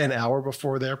an hour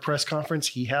before their press conference,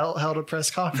 he held a press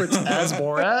conference as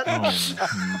Borat.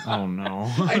 Oh no!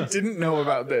 I didn't know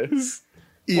about this.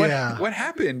 Yeah, what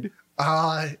happened?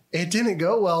 It didn't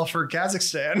go well for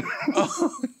Kazakhstan.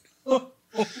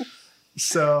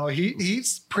 So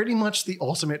he's pretty much the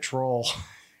ultimate troll.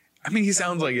 I mean, he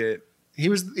sounds like it. He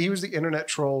was the internet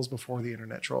trolls before the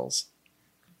internet trolls.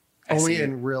 Only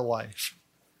in real life.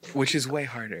 Which is way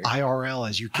harder. IRL,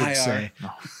 as you kids say.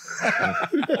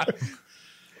 I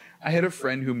had a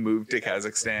friend who moved to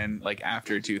Kazakhstan like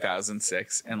after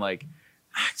 2006. And like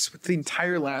the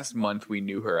entire last month we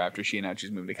knew her after she announced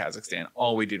she's moved to Kazakhstan.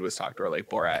 All we did was talk to her like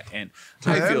Borat. And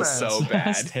I feel so bad.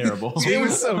 That's terrible. It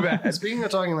was so bad. Speaking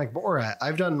of talking like Borat,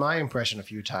 I've done my impression a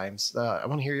few times. I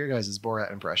want to hear your guys' Borat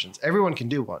impressions. Everyone can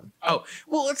do one. Oh,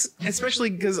 well, it's especially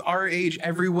because our age,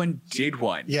 everyone did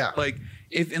one. Yeah. Like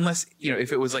unless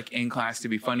it was like in class to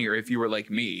be funny, or if you were like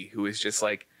me, who is just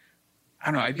like,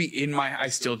 I don't know, I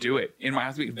still do it in my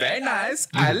house. Very nice.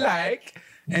 I like,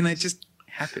 and it just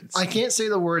happens. I can't say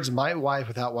the words "my wife"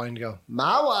 without wanting to go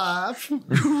 "my wife."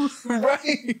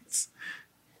 Right.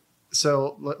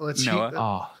 So let's. Noah.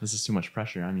 Oh, this is too much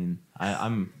pressure. I mean,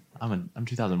 I'm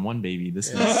 2001 baby.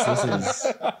 This is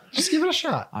Just give it a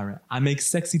shot. all right. I make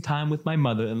sexy time with my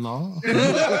mother-in-law.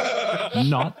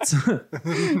 Not. Oh,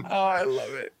 I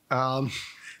love it.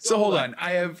 So hold on.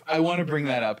 I want to bring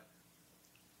that up.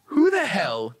 Who the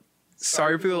hell,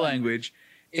 sorry for the language,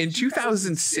 in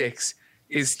 2006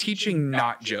 is teaching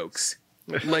not jokes?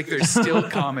 Like there's still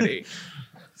comedy.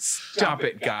 Stop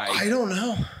it, guy. I don't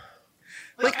know.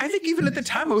 Like I think even at the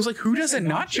time I was like, who does a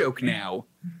not joke now?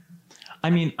 I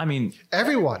mean,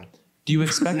 Everyone. do you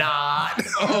expect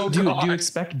Oh, do you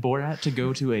expect Borat to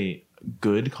go to a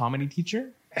good comedy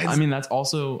teacher? I mean, that's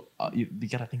also you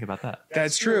got to think about that.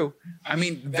 That's true. I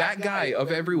mean, that guy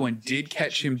of everyone did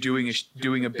catch him doing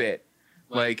a bit.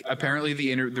 Like apparently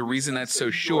the reason that's so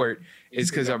short is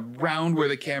because around where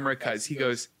the camera cuts, he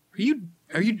goes,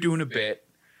 "Are you doing a bit?"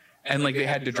 And like they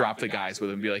had to drop the guys with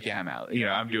him, and be like, "Yeah,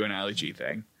 I'm doing Ali G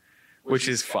thing," which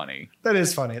is funny. That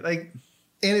is funny. Like,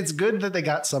 and it's good that they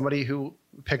got somebody who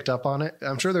picked up on it.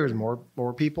 I'm sure there's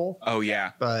more people. Oh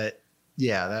yeah, but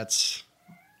yeah, that's.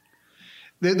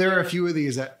 There are a few of the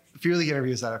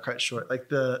interviews that are cut short. Like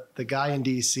the guy in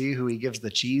DC who he gives the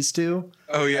cheese to.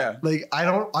 Oh yeah. Like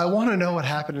I want to know what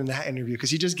happened in that interview because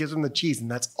he just gives him the cheese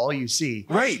and that's all you see.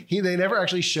 Right. They never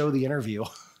actually show the interview.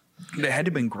 They had to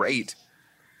have been great.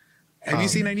 Have you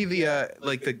seen any of the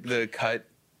the cut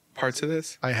parts of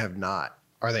this? I have not.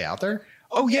 Are they out there?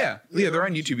 Oh yeah, they're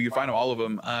on YouTube. You can find all of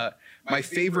them. My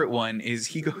favorite one is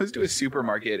he goes to a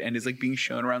supermarket and is like being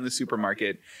shown around the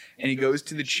supermarket, and he goes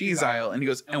to the cheese aisle and he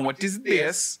goes, "And what is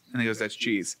this?" And he goes, "That's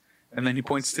cheese." And then he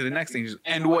points to the next thing. He goes,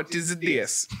 "And what is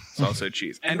this?" It's also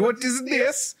cheese. "And what is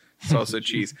this?" It's also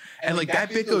cheese. And like that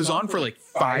bit goes on for like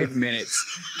 5 minutes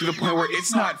to the point where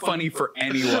it's not funny for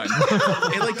anyone.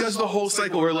 It like does the whole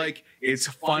cycle where like it's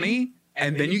funny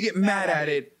and then you get mad at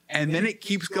it and then it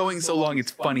keeps going so long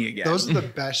it's funny again. Those are the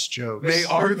best jokes. They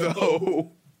are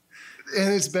though.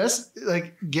 And it's best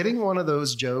like getting one of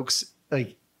those jokes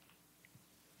like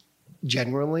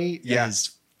genuinely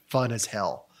is fun as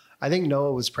hell. I think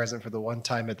Noah was present for the one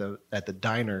time at the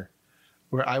diner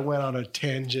where I went on a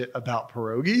tangent about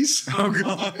pierogies. Oh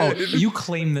god. Oh, you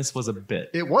claim this was a bit.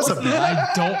 It was a bit.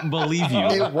 I don't believe you.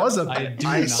 It was a bit. I do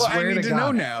I not. swear I need to God.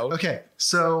 know now. Okay,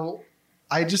 so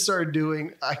I just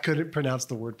started I couldn't pronounce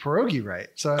the word pierogi right.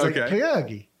 So I was like,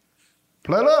 pierogi.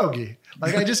 Pierogi.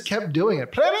 Like I just kept doing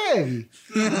it. Pierogi.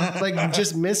 Like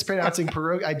just mispronouncing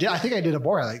pierogi. I think I did a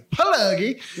Borat like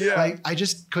pierogi. Yeah. Like I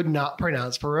just could not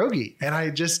pronounce pierogi. And I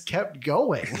just kept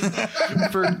going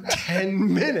for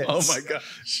 10 minutes. Oh my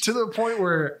gosh. To the point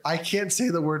where I can't say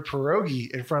the word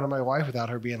pierogi in front of my wife without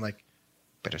her being like,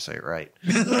 better say it right.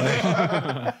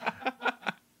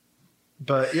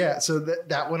 But yeah, so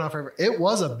that went on forever. It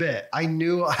was a bit. I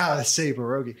knew how to say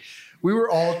pierogi. We were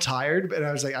all tired, but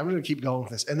I was like, I'm going to keep going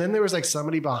with this. And then there was like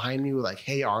somebody behind me with like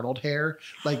Hey Arnold hair.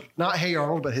 Like not Hey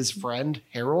Arnold, but his friend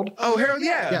Harold. Oh, Harold,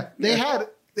 yeah. Yeah, they had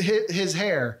his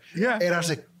hair. Yeah. And I was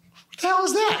like, what the hell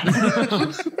is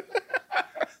that?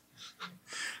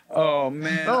 Oh,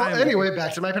 man. Oh, anyway,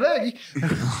 back to my pierogi.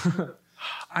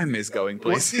 I miss going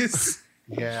places.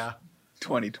 Yeah.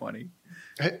 2020.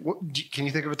 Hey, can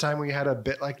you think of a time where you had a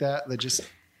bit like that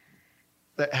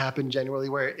that happened genuinely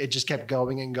where it just kept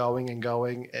going and going and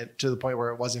going to the point where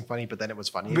it wasn't funny, but then it was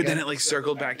funny But again? then it like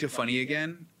circled back to funny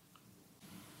again.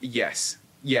 Yes.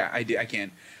 Yeah, I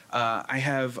can. I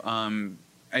have,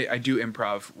 I do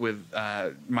improv with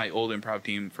my old improv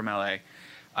team from LA.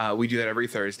 We do that every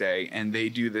Thursday, and they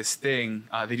do this thing.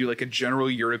 They do like a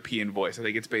general European voice. I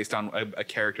think it's based on a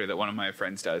character that one of my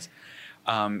friends does.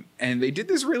 And they did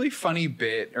this really funny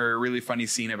bit or a really funny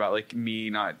scene about like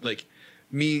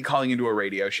me calling into a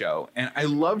radio show. And I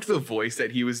loved the voice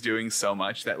that he was doing so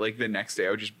much that like the next day I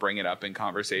would just bring it up in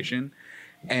conversation.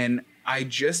 And I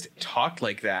just talked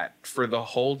like that for the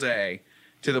whole day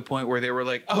to the point where they were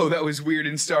like, oh, that was weird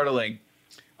and startling.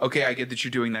 Okay, I get that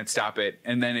you're doing that. Stop it.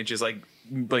 And then it just like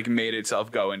made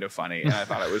itself go into funny. And I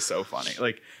thought it was so funny.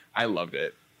 Like I loved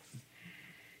it.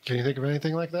 Can you think of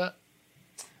anything like that?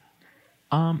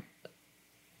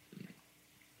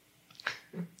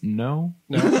 No.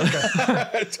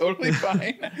 Okay. Totally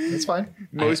fine. That's fine.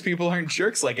 Most people aren't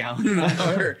jerks like Alan and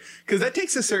I are. Because that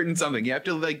takes a certain something. You have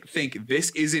to like think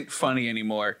this isn't funny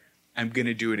anymore. I'm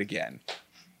gonna do it again.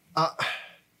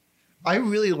 I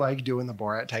really like doing the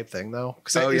Borat type thing though,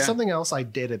 because it's something else I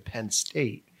did at Penn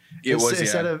State.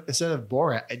 Instead of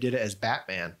Borat, I did it as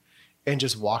Batman, and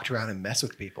just walked around and messed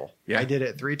with people. Yeah. I did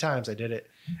it 3 times. I did it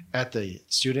at the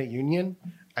student union.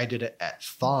 I did it at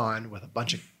Thon with a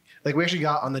bunch of we actually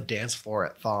got on the dance floor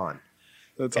at Thon.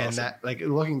 That's and awesome. that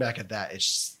looking back at that, it's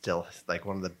still like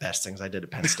one of the best things I did at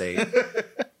Penn State.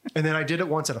 And then I did it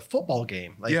once at a football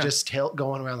game, just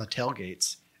going around the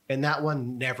tailgates. And that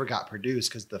one never got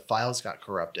produced because the files got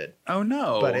corrupted. Oh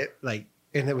no! But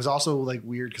and it was also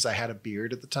weird because I had a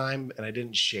beard at the time and I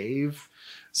didn't shave.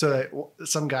 So that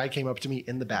some guy came up to me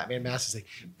in the Batman mask and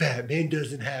said, "Batman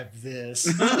doesn't have this,"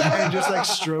 and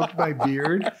just stroked my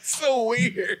beard. So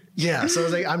weird. Yeah, so I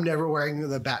was like, "I'm never wearing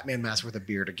the Batman mask with a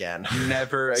beard again."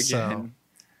 Never again. So,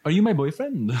 Are you my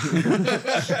boyfriend?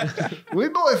 we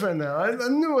boyfriend now.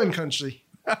 I'm new in country.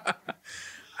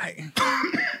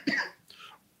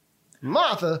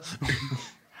 Martha.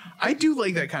 I do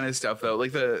like that kind of stuff though.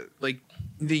 Like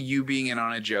the you being in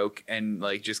on a joke and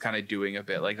just kind of doing a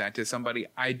bit like that to somebody.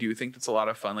 I do think that's a lot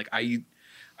of fun. Like I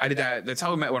did that. That's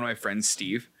how I met one of my friends,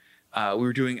 Steve. We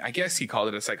were doing, I guess he called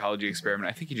it a psychology experiment.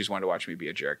 I think he just wanted to watch me be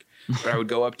a jerk. But I would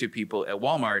go up to people at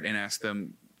Walmart and ask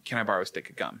them, can I borrow a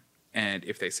stick of gum? And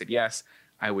if they said yes,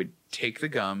 I would take the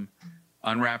gum,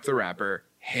 unwrap the wrapper,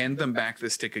 hand them back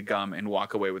the stick of gum, and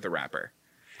walk away with the wrapper.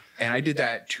 And I did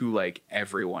that to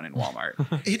everyone in Walmart.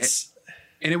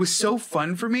 And it was so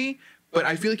fun for me. But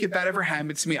I feel like if that ever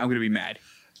happens to me, I'm going to be mad.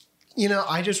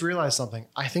 I just realized something.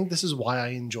 I think this is why I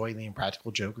enjoy the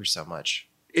Impractical Jokers so much.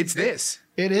 It's this.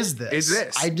 It is this. It's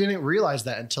this. I didn't realize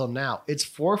that until now. It's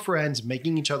 4 friends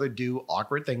making each other do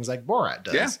awkward things like Borat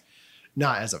does. Yeah.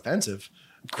 Not as offensive.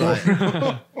 But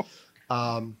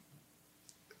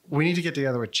we need to get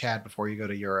together with Chad before you go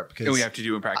to Europe. And we have to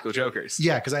do Impractical Jokers.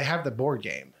 Yeah, because I have the board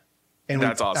game. And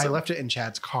that's awesome. I left it in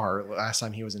Chad's car last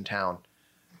time he was in town.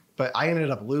 But I ended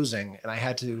up losing, and I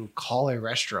had to call a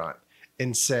restaurant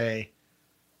and say,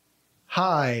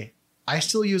 "Hi, I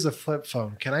still use a flip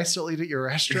phone. Can I still eat at your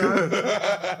restaurant?"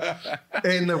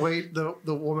 And the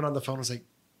woman on the phone was like,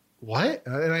 "What?"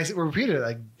 And I repeated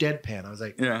it deadpan. I was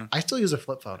like, "Yeah, I still use a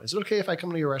flip phone. Is it okay if I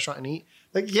come to your restaurant and eat?"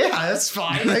 Yeah, that's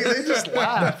fine. They just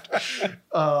laughed.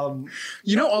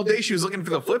 All day she was looking for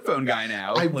the flip phone guy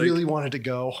now. I really wanted to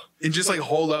go. And just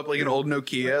hold up an old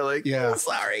Nokia. Yeah. Oh,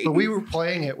 sorry. But we were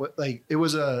playing it with it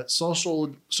was a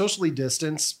socially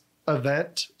distanced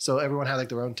event. So everyone had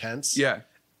their own tents. Yeah.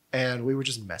 And we were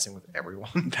just messing with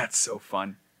everyone. That's so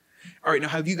fun. All right. Now,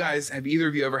 have either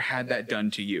of you ever had that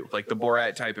done to you? Like the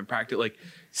Borat type in practice,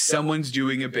 someone's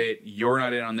doing a bit, you're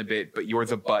not in on the bit, but you're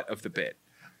the butt of the bit.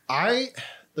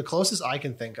 The closest I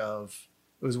can think of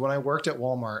was when I worked at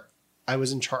Walmart. I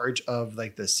was in charge of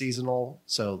the seasonal,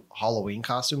 so Halloween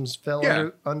costumes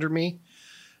fell under me.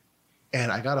 And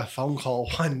I got a phone call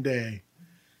one day,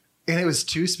 and it was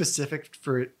too specific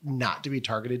for it not to be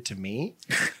targeted to me.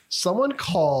 Someone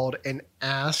called and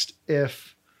asked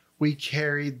if we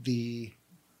carried the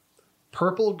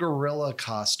purple gorilla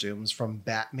costumes from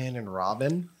Batman and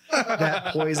Robin that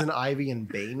Poison Ivy and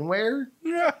Bane wear.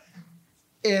 Yeah.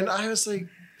 And I was like,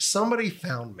 somebody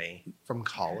found me from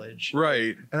college.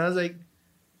 Right. And I was like,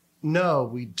 no,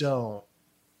 we don't.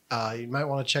 You might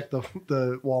want to check the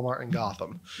Walmart in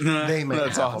Gotham. They may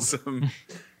That's have 'em. awesome.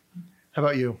 How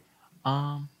about you?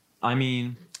 I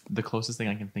mean, the closest thing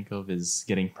I can think of is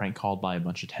getting prank called by a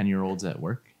bunch of 10-year-olds at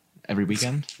work every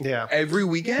weekend. Yeah. Every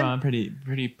weekend?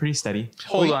 Pretty steady.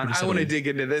 Hold on. Pretty I want to steady. dig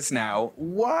into this now.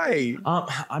 Why?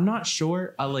 I'm not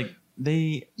sure.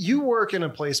 You work in a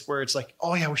place where it's like,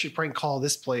 oh yeah, we should prank call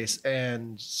this place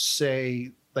and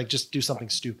say, like, just do something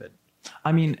stupid.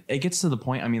 I mean, it gets to the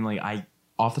point. I mean, like,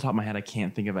 off the top of my head, I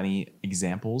can't think of any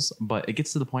examples, but it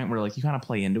gets to the point where, like, you kind of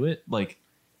play into it. Like,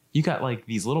 you got, like,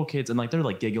 these little kids and, like, they're,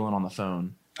 like, giggling on the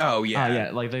phone. Oh, yeah.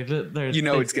 Yeah. Like, they're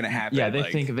it's going to happen. Yeah,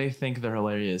 like, they think they're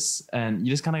hilarious, and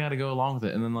you just kind of got to go along with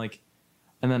it. And then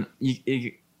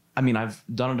I've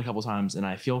done it a couple times, and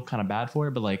I feel kind of bad for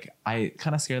it, but, like, I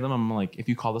kind of scare them. I'm like, if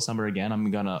you call this number again,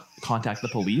 I'm gonna contact the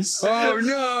police. Oh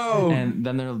no! And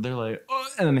then they're like, oh,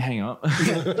 and then they hang up.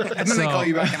 And then they call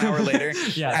you back an hour later.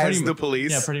 Yeah, as the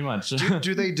police. Yeah, pretty much.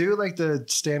 Do they do like the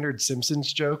standard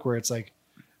Simpsons joke where it's like,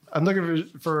 I'm looking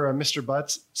for Mr.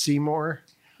 Butts Seymour?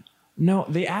 No,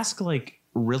 they ask like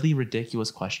really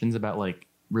ridiculous questions about like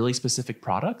really specific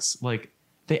products. Like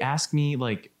they ask me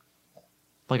like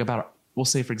about, we'll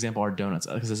say for example, our donuts,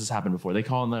 because this has happened before. They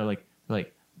call and they're like,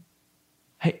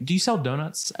 hey, do you sell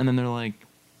donuts? And then they're like,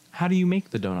 how do you make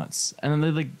the donuts? And then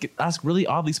they like ask really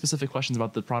oddly specific questions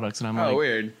about the products. And I'm like,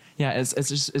 weird. Yeah,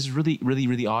 it's really, really,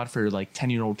 really odd for like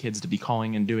 10-year-old kids to be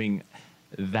calling and doing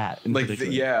that in particular.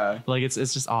 Yeah. Like it's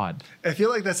just odd. I feel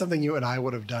like that's something you and I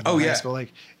would have done Oh, in high yeah. school.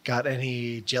 Like, got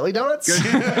any jelly donuts?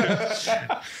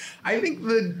 I think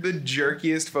the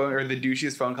jerkiest phone or the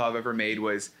douchiest phone call I've ever made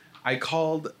was I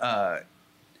called what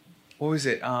was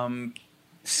it?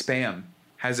 Spam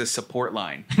has a support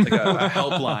line, like a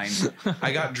helpline.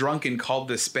 I got drunk and called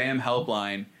the spam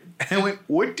helpline and I went,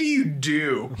 "What do you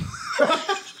do?"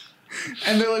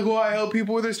 And they're like, "Well, I help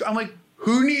people with their stuff." I'm like,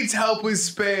 "Who needs help with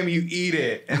spam? You eat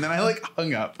it." And then I like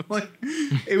hung up. Like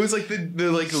it was like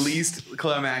the like least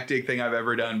climactic thing I've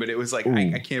ever done, but it was like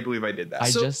I can't believe I did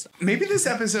that. Maybe this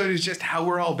episode is just how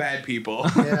we're all bad people.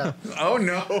 Yeah. Oh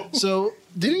no. So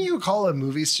didn't you call a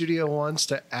movie studio once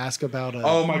to ask about a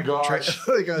Oh my gosh.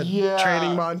 like a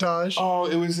training montage? Oh,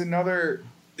 it was another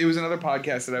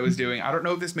podcast that I was doing. I don't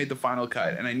know if this made the final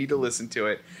cut, and I need to listen to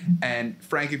it. And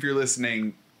Frank, if you're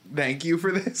listening, thank you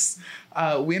for this.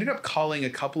 We ended up calling a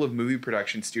couple of movie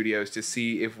production studios to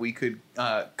see if we could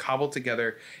cobble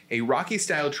together a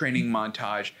Rocky-style training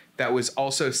montage that was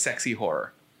also sexy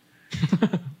horror.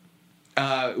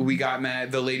 We got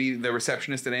mad. The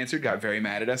receptionist that answered got very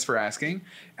mad at us for asking.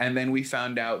 And then we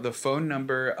found out the phone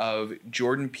number of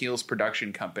Jordan Peele's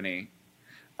production company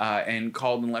and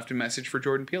called and left a message for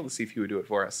Jordan Peele to see if he would do it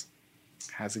for us.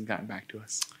 Hasn't gotten back to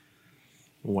us.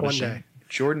 What a One shame. day.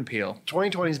 Jordan Peele.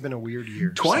 2020's been a weird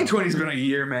year. 2020's been a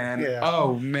year, man. Yeah.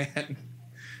 Oh, man.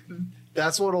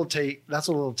 That's what it'll take. That's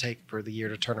what it'll take for the year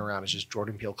to turn around. Is just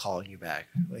Jordan Peele calling you back.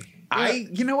 Like,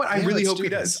 You know what? I really let's hope do he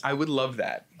this. does. I would love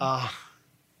that. Uh,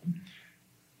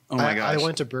 Oh my I gosh.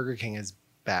 went to Burger King as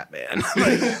Batman.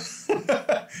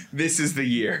 This is the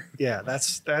year. Yeah,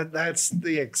 that's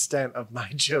the extent of my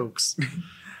jokes.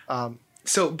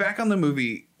 So back on the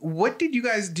movie, what did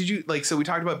you like? So we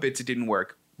talked about bits that didn't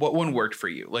work. What one worked for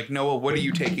you? Like, Noah, what are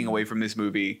you taking away from this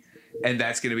movie? And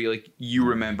that's going to be like, you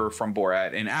remember from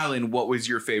Borat. And Alan, what was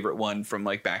your favorite one from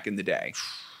like back in the day?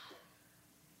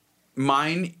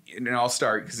 Mine, and I'll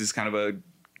start because it's kind of a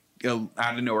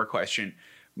out of nowhere question.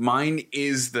 Mine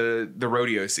is the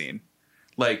rodeo scene.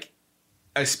 Like,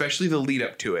 especially the lead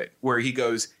up to it, where he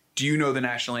goes, "Do you know the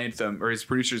national anthem?" Or his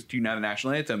producers, "Do you know the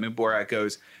national anthem?" And Borat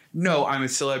goes, "No, I'm a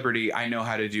celebrity. I know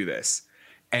how to do this."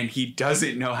 And he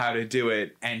doesn't know how to do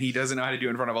it, and he doesn't know how to do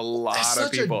it in front of a lot It's of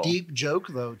such people. a deep joke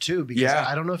though, too, because Yeah.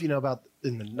 I don't know if you know about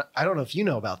I don't know if you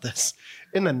know about this.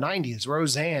 In the 90s,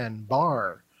 Roseanne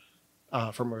Barr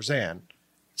from Roseanne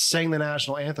sang the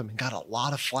national anthem and got a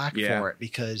lot of flack Yeah. for it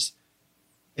because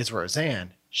it's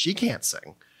Roseanne. She can't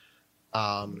sing.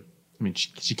 I mean,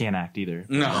 she can't act either.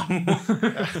 No,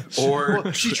 or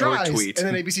Well, she or tries, tweet. and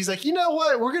then ABC's like, you know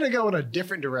what? We're gonna go in a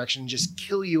different direction, and just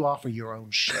kill you off of your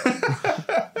own show.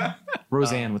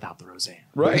 Roseanne without the Roseanne.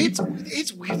 Right?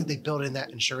 It's weird that they built in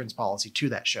that insurance policy to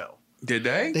that show. Did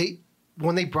they?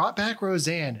 When they brought back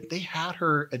Roseanne, they had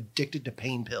her addicted to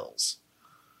pain pills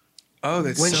Oh,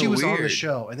 that's when so she was weird. on the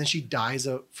show, and then she dies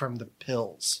from the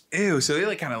pills. Ew. So they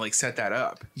like kind of like set that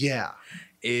up. Yeah,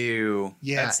 Ew.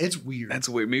 Yeah, it's weird. That's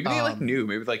weird. Maybe they like knew.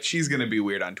 Maybe like she's gonna be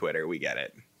weird on Twitter. We get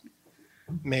it.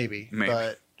 Maybe.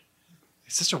 But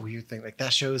it's such a weird thing. Like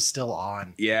that show is still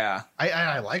on. Yeah.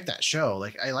 I like that show.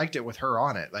 Like I liked it with her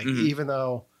on it. Like even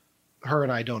though her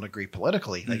and I don't agree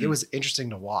politically, like it was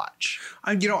interesting to watch.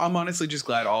 I'm honestly just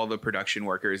glad all the production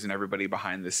workers and everybody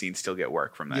behind the scenes still get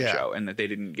work from that show, and that they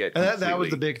didn't get. And that was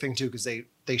the big thing too, because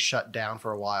they shut down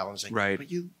for a while, and it's like, right.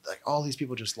 But you like all these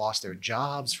people just lost their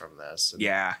jobs from this. And,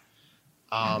 yeah.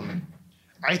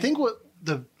 I think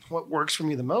what works for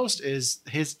me the most is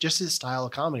his style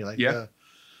of comedy. Like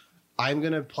I'm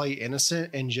gonna play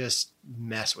innocent and just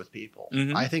mess with people.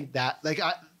 I think that like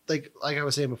I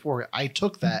was saying before, I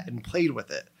took that and played with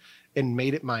it and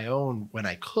made it my own when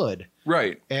I could.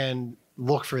 Right. And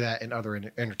look for that in other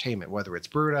entertainment, whether it's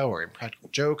Bruno or Impractical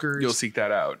Jokers. You'll seek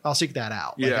that out. I'll seek that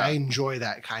out. Like I enjoy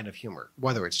that kind of humor,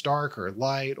 whether it's dark or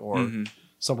light or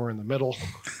somewhere in the middle.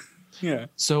 Yeah.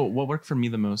 So what worked for me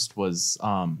the most was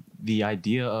the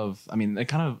idea of, I mean, it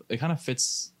kind of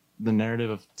fits the narrative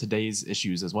of today's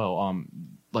issues as well.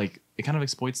 Like it kind of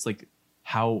exploits like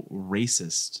how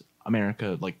racist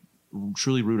America like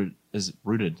truly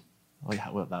rooted. Like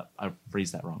I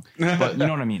phrased that wrong, but you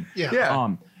know what I mean.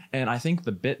 Yeah. And I think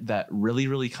the bit that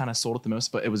really kind of sold it the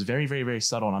most, but it was very, very, very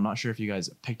subtle. And I'm not sure if you guys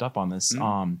picked up on this.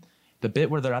 The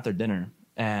bit where they're at their dinner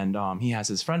and he has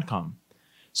his friend come.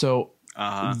 So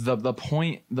the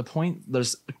point,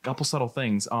 there's a couple subtle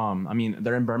things. I mean,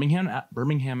 they're in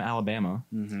Birmingham, Alabama,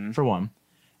 for one.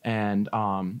 And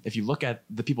if you look at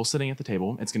the people sitting at the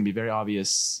table, it's going to be very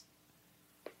obvious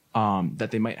that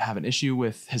they might have an issue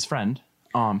with his friend.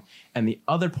 And the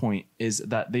other point is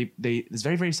that they it's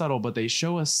very, very subtle, but they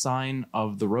show a sign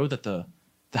of the road that the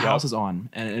house is on,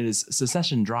 and it is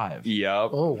Secession Drive. Yep.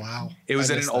 Oh wow! It was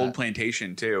at an old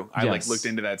plantation too. I like looked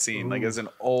into that scene. Like it was an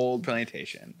old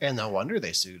plantation, and no wonder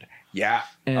they sued. Yeah.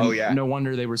 And no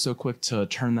wonder they were so quick to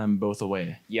turn them both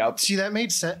away. Yep. See, that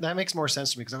made sense. That makes more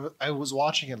sense to me because I was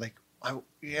watching it like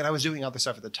I was doing other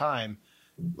stuff at the time,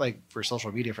 like for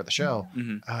social media for the show.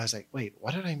 I was like, wait,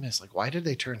 what did I miss? Like, why did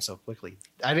they turn so quickly?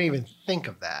 I didn't even think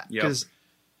of that because.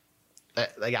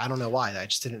 Like I don't know why I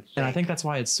just didn't. And I think that's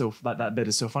why it's so that bit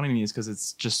is so funny to me is because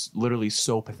it's just literally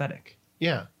so pathetic.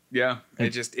 Yeah.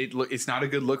 It's not a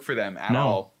good look for them at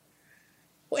all.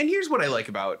 Well, and here's what I like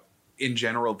about in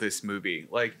general this movie.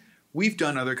 Like we've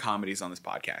done other comedies on this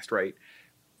podcast, right?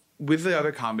 With the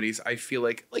other comedies, I feel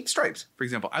like Stripes, for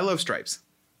example. I love Stripes.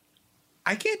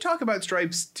 I can't talk about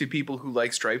Stripes to people who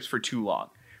like Stripes for too long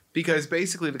because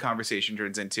basically the conversation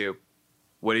turns into,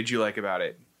 what did you like about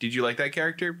it? Did you like that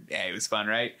character? Yeah, it was fun,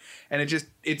 right? And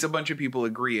it's a bunch of people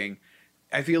agreeing.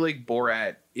 I feel like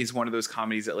Borat is one of those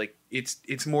comedies that like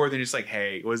it's more than just like,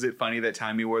 hey, was it funny that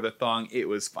time you wore the thong? It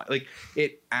was fun. Like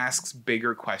it asks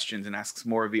bigger questions and asks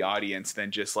more of the audience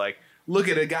than just like, look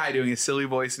at a guy doing a silly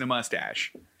voice and a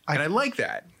mustache. And I like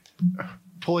that.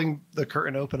 Pulling the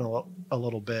curtain open a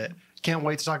little bit. Can't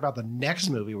wait to talk about the next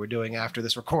movie we're doing after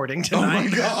this recording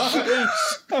tonight.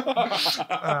 Oh my gosh.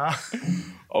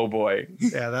 Oh boy.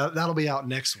 Yeah, that'll be out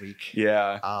next week.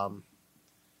 Yeah.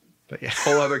 But yeah.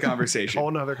 Whole other conversation.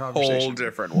 Whole nother conversation. Whole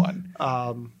different one.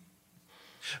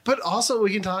 But also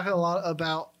we can talk a lot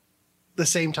about the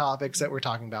same topics that we're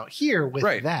talking about here with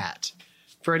that.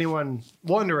 For anyone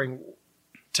wondering,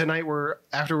 tonight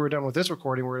after we're done with this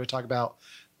recording, we're going to talk about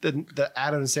the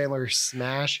Adam Sandler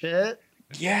smash hit.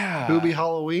 Yeah. Hubie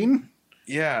Halloween.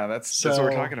 Yeah, that's what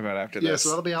we're talking about after this. Yeah, so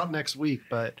that'll be out next week.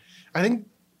 But I think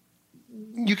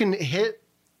you can hit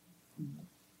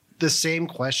the same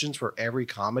questions for every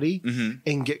comedy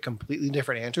and get completely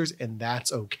different answers, and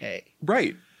that's okay.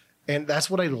 Right. And that's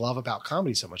what I love about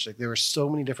comedy so much. Like there are so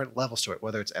many different levels to it,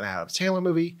 whether it's an Adam Sandler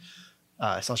movie,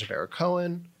 Sacha Baron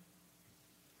Cohen,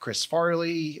 Chris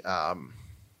Farley. I'm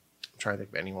trying to think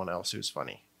of anyone else who's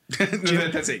funny.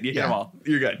 That's it. You hit them all.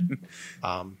 You're good.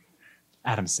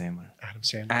 Adam Sandler.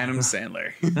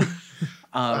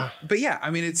 But yeah, I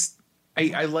mean,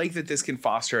 I like that this can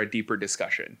foster a deeper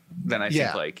discussion than I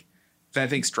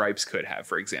think Stripes could have,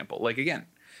 for example. Like again,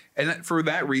 and for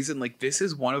that reason, like this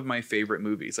is one of my favorite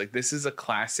movies. Like this is a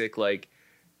classic. Like,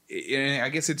 and I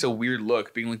guess it's a weird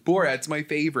look being like Borat's my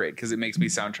favorite because it makes me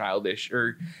sound childish,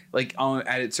 or like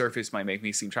at its surface might make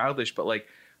me seem childish, but like.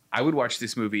 I would watch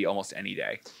this movie almost any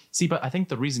day. See, but I think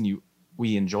the reason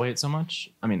we enjoy it so much,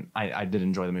 I mean, I did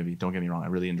enjoy the movie. Don't get me wrong. I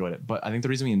really enjoyed it. But I think the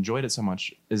reason we enjoyed it so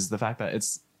much is the fact that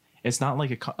it's not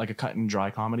like a cut and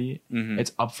dry comedy.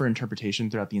 It's up for interpretation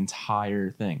throughout the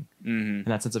entire thing. And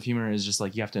that sense of humor is just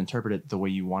like you have to interpret it the way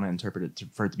you want to interpret it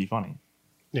for it to be funny.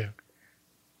 Yeah.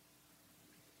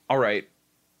 All right.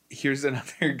 here's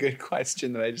another good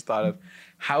question that I just thought of.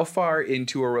 How far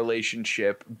into a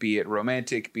relationship, be it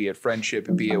romantic, be it friendship,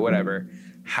 be it whatever,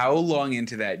 how long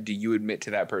into that do you admit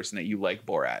to that person that you like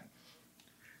Borat?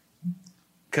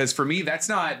 Because for me, that's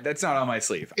not on my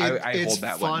sleeve. I hold that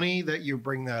one. It's funny that you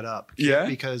bring that up. Yeah.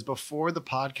 Because before the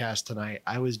podcast tonight,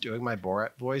 I was doing my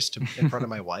Borat voice in front of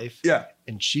my wife. Yeah.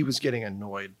 And she was getting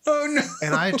annoyed. Oh, no.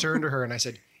 And I turned to her and I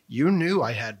said, you knew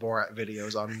I had Borat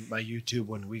videos on my YouTube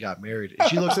when we got married. And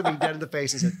she looks at me dead in the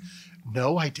face and said,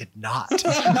 no, I did not.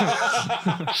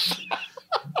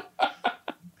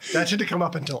 That should have come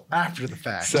up until after the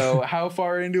fact. So how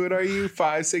far into it are you?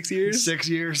 5, 6 years? 6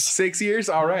 years. 6 years?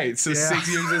 All right. So Yeah. 6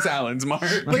 years is Alan's mark.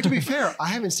 But to be fair, I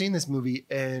haven't seen this movie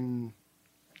in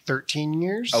 13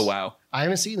 years. Oh, wow. I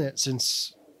haven't seen it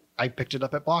since I picked it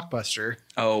up at Blockbuster.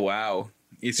 Oh, wow.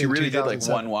 So you In really did like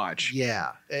 2007. one watch.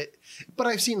 Yeah. But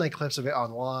I've seen like clips of it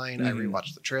online. I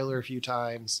rewatched the trailer a few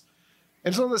times.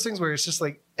 And it's one of those things where it's just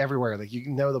like everywhere. Like you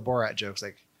know the Borat jokes,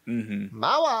 like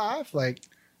my wife, like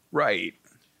Right.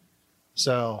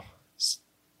 so.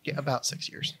 Yeah, about 6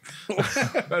 years.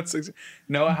 About 6.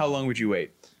 Noah, how long would you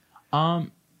wait?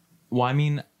 Well, I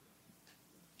mean,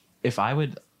 if I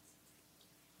would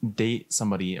date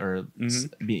somebody or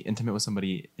be intimate with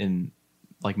somebody in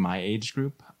like my age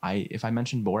group, if I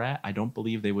mentioned Borat, I don't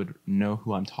believe they would know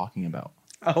who I'm talking about.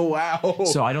 Oh, wow.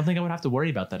 So I don't think I would have to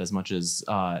worry about that as much as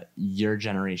your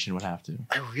generation would have to.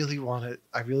 I really want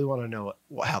to know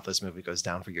how this movie goes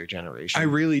down for your generation. I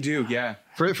really do. Yeah.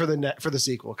 for the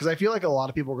sequel, because I feel like a lot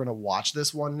of people are going to watch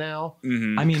this one now I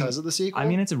mean, because of the sequel. I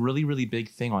mean, it's a really, really big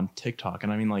thing on TikTok,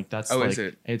 and I mean, like that's is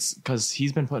it? It's because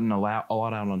he's been putting a lot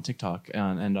out on TikTok,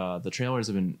 and the trailers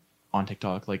have been on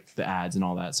TikTok, like the ads and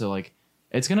all that. So like,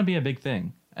 it's gonna be a big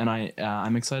thing, and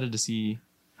I'm excited to see.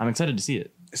 I'm excited to see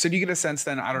it. So do you get a sense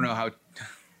then? I don't know how.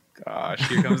 Gosh,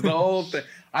 here comes the whole thing.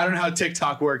 I don't know how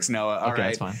TikTok works, Noah. All Okay, right.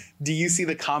 that's fine. Do you see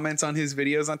the comments on his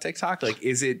videos on TikTok? Like,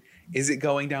 is it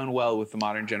going down well with the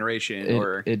modern generation?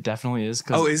 Or It definitely is.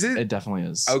 Oh, is it? It definitely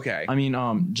is. Okay. I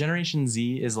mean, Generation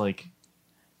Z is like,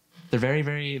 they're very,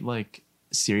 very like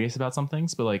serious about some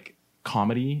things, but like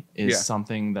comedy is Yeah.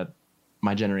 something that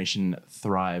my generation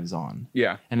thrives on.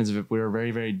 Yeah. And we're a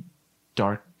very, very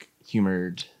dark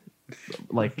humored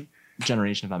like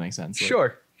generation, if that makes sense. Like,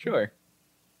 Sure.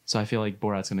 So I feel like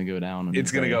Borat's going to go down. And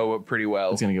It's going to go pretty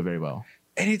well. It's going to go very well.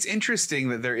 And it's interesting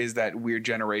that there is that weird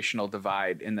generational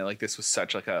divide, and that like this was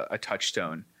such like a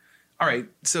touchstone. All right,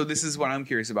 so this is what I'm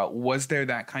curious about. Was there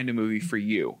that kind of movie for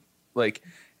you, like,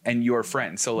 and your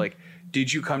friends? So like,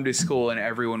 did you come to school and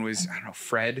everyone was, I don't know,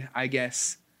 Fred, I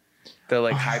guess, the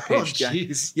like high pitched guy?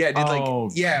 jeez.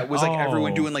 Yeah, was like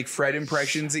everyone Oh. doing like Fred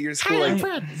impressions at your school?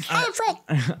 Like,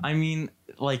 I mean,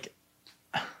 like,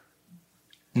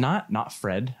 not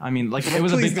Fred. I mean, like it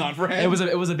was Please a big, not Fred. It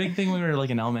was a big thing when we were like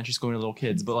in elementary school, when we were little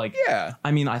kids. But like, yeah,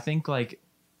 I mean, I think like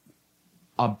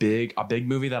a big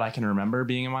movie that I can remember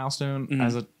being a milestone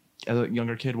as a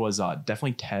younger kid was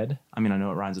definitely Ted. I mean, I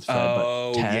know it rhymes with Fred,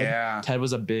 Oh, but Ted, yeah. Ted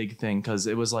was a big thing because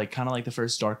it was like kind of like the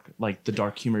first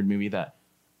dark humored movie that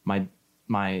my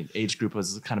age group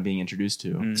was kind of being introduced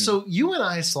to. So you and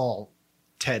I saw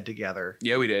Ted together,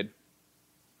 yeah, we did.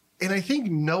 and I think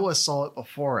Noah saw it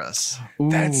before us.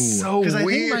 That's so Because I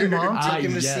weird. think my mom took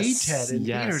him to yes, see Ted in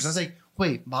yes. theaters. I was like,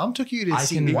 wait, mom took you to I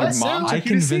see can- what? Mom now? took I you to see?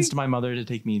 convinced my mother to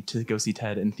take me to go see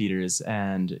Ted in theaters,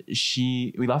 and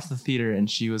we left the theater, and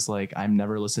she was like, "I'm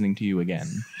never listening to you again."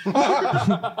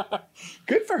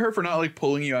 Good for her for not like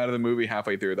pulling you out of the movie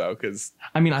halfway through though, because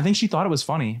I mean, I think she thought it was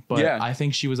funny, but Yeah. I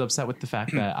think she was upset with the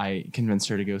fact that I convinced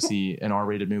her to go see an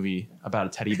R-rated movie about a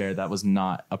teddy bear that was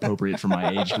not appropriate for my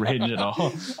age range at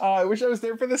all. I wish I was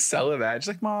there for the sell of that. Just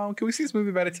like, Mom, can we see this movie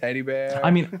about a teddy bear?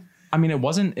 I mean, it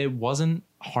wasn't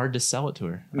hard to sell it to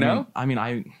her. No?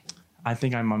 I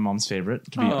think I'm my mom's favorite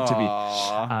to be.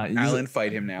 Aw. you- Alan,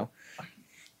 fight him now.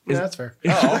 Yeah, that's fair.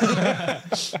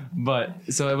 But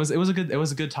so it was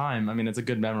a good time. I mean, it's a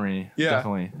good memory. Yeah.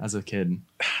 Definitely as a kid.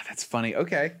 That's funny.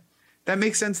 Okay. That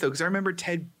makes sense though, because I remember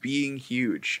Ted being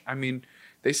huge. I mean,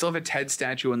 they still have a Ted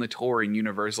statue on the tour in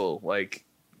Universal, like,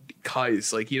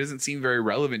 cause like he doesn't seem very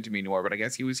relevant to me anymore, but I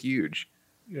guess he was huge.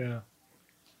 Yeah.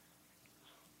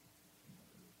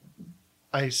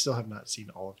 I still have not seen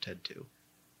all of Ted 2.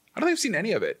 I don't think I've seen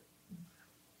any of it.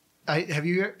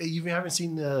 You haven't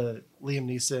seen the Liam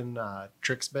Neeson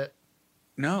tricks bit?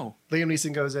 No. Liam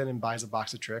Neeson goes in and buys a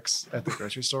box of tricks at the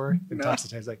grocery store and No. talks to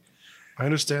Ted. He's like, I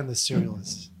understand this cereal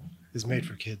is made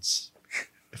for kids.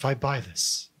 If I buy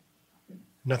this,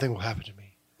 nothing will happen to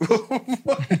me.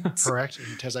 Correct?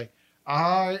 And Ted's like,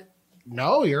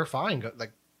 no, you're fine.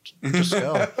 just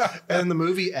go. And then the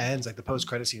movie ends, like the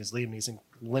post-credit scene is Liam Neeson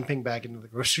limping back into the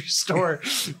grocery store,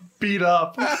 beat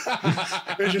up,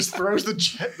 and just throws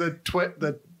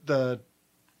the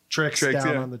tricks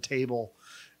down on the table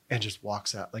and just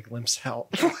walks out, like limps out.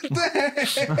 What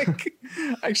the heck?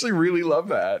 I actually really love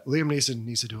that. Liam Neeson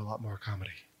needs to do a lot more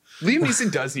comedy. Liam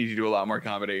Neeson does need to do a lot more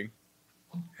comedy.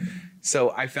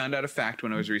 So I found out a fact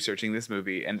when I was researching this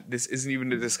movie, and this isn't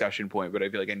even a discussion point, but I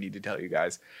feel like I need to tell you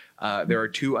guys. There are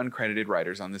 2 uncredited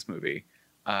writers on this movie,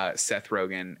 Seth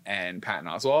Rogen and Patton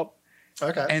Oswalt.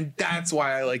 Okay. And that's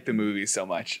why I like the movie so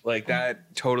much. Like,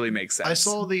 that totally makes sense. I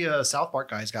saw the South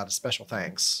Park guys got a special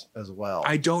thanks as well.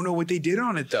 I don't know what they did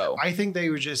on it, though. I think they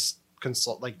were just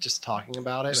just talking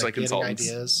about it, Just like getting consultants.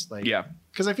 ideas. Like, Yeah.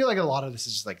 Because I feel like a lot of this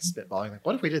is just like spitballing. Like,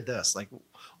 what if we did this? Like,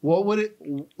 what would it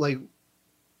like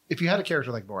if you had a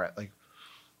character like Borat? Like,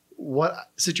 what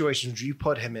situations would you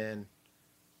put him in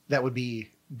that would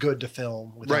be good to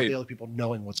film without the other people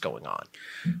knowing what's going on?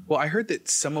 Well, I heard that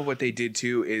some of what they did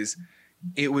too is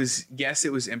it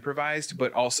was improvised,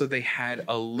 but also they had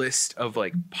a list of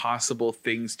like possible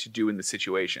things to do in the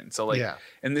situation. So like,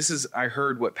 and this is, I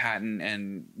heard what Patton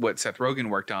and what Seth Rogen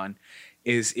worked on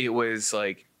is it was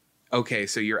like, okay,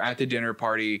 so you're at the dinner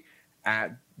party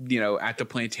at the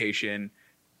plantation.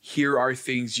 Here are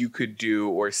things you could do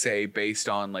or say based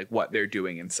on like what they're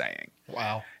doing and saying.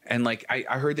 Wow. And like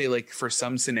I heard they like for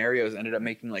some scenarios ended up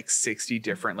making like 60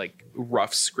 different like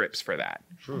rough scripts for that.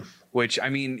 Which I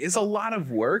mean is a lot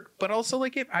of work, but also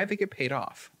like I think it paid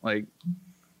off. Like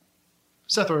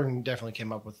Seth Rogen definitely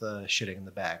came up with the shitting in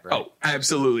the bag, right? Oh,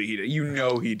 absolutely he did.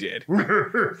 He did.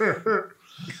 That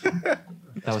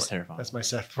was terrifying. That's my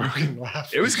Seth Rogen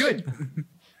laugh. It was good.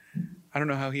 I don't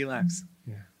know how he laughs.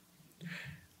 Yeah.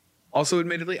 Also,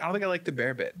 admittedly, I don't think I like the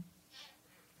bear bit.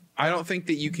 I don't think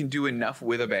that you can do enough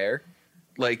with a bear.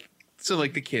 Like, so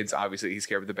like the kids, obviously he's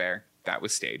scared of the bear. That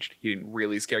was staged. He didn't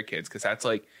really scare kids because that's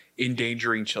like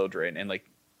endangering children and like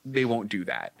they won't do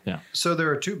that. Yeah. So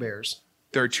there are 2 bears.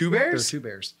 There are 2 bears? There are 2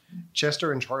 bears.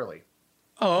 Chester and Charlie.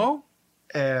 Oh.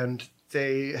 And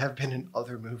they have been in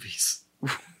other movies.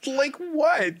 Like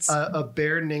what? A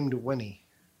bear named Winnie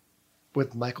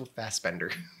with Michael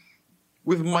Fassbender.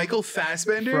 With Michael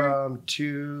Fassbender? From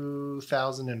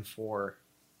 2004.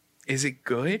 Is it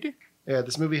good? Yeah,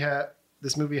 this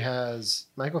movie has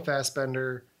Michael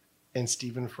Fassbender and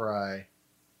Stephen Fry.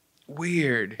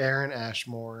 Weird. Aaron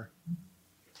Ashmore.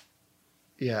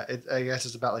 Yeah, I guess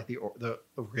it's about like the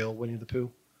real Winnie the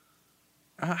Pooh.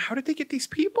 How did they get these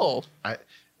people?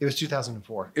 It was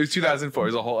 2004. It was 2004. It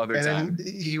was a whole other time.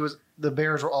 And the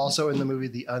bears were also in the movie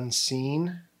The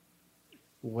Unseen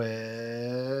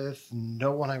with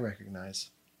no one I recognize.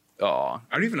 Oh,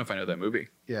 I don't even know if I know that movie.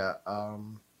 Yeah.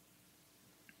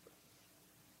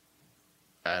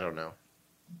 I don't know.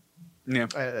 Yeah.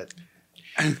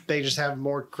 They just have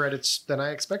more credits than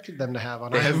I expected them to have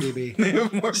on IMDb. They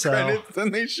have more credits than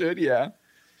they should, yeah.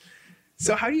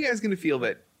 So how are you guys going to feel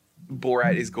that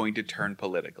Borat is going to turn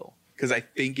political? Because I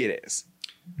think it is.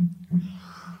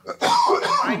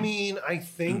 I mean, I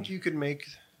think you could make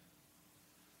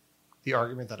the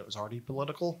argument that it was already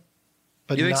political,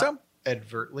 but you think not so?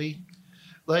 Advertly.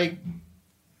 Like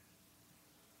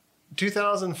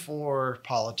 2004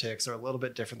 politics are a little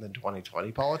bit different than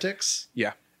 2020 politics.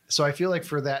 Yeah. So I feel like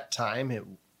for that time, it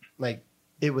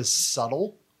was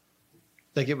subtle.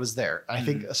 Like it was there. I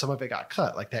think some of it got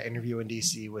cut, like that interview in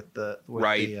DC with the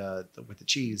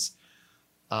cheese.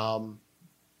 I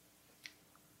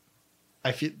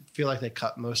feel like they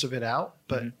cut most of it out,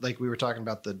 but like we were talking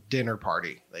about the dinner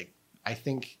party, like I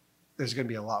think there's going to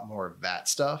be a lot more of that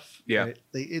stuff. Yeah. Right?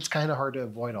 It's kind of hard to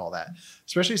avoid all that,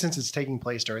 especially since it's taking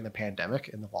place during the pandemic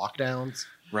and the lockdowns.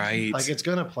 Right. Like it's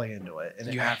going to play into it.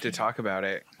 And you have to talk about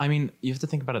it. I mean, you have to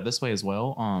think about it this way as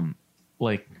well.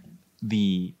 Like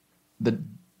the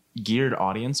geared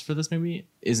audience for this movie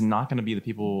is not going to be the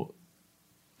people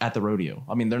at the rodeo.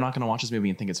 I mean, they're not going to watch this movie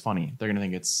and think it's funny. They're going to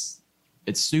think it's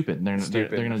stupid. They're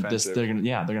going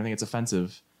to think it's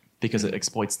offensive because it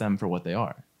exploits them for what they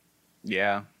are.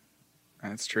 Yeah,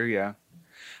 that's true. Yeah.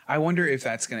 I wonder if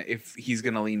he's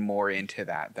gonna lean more into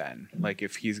that then. Like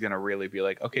if he's gonna really be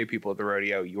like, okay, people at the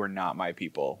rodeo, you're not my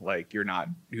people. Like you're not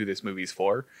who this movie's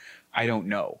for. I don't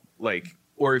know. Like,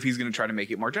 or if he's gonna try to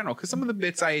make it more general. Because some of the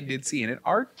bits I did see in it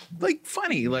are like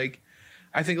funny. Like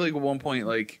I think like at one point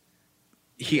like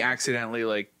he accidentally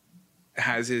like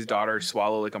has his daughter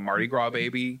swallow like a Mardi Gras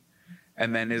baby,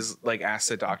 and then is like asks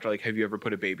the doctor like, have you ever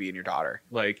put a baby in your daughter?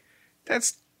 Like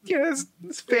that's. Yeah,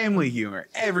 it's family humor.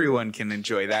 Everyone can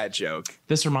enjoy that joke.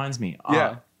 This reminds me.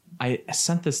 Yeah. I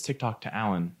sent this TikTok to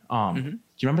Alan.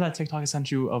 you remember that TikTok I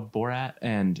sent you of Borat?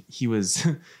 And he was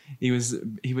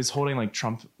holding like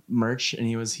Trump merch, and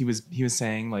he was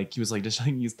saying like he was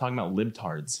talking about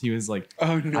libtards. He was like,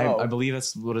 Oh no. I believe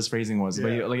that's what his phrasing was.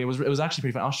 Yeah. But it was actually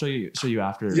pretty fun. I'll show you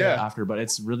after. But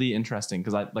it's really interesting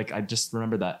because I just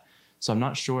remember that. So I'm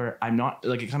not sure. I'm not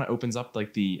like, it kind of opens up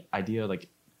like the idea like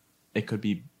he could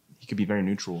be very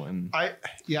neutral. And I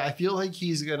feel like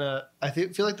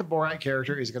feel like the Borat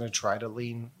character is gonna try to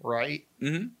lean right,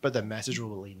 but the message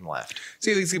will lean left. So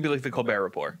you think it's gonna be like the Colbert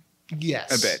Report?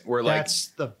 Yes, A bit. We're like, that's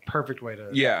the perfect way to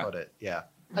put it. Yeah,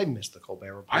 I miss the Colbert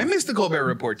Report. I miss the Colbert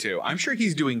Report too. I'm sure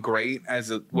he's doing great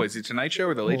as was it Tonight Show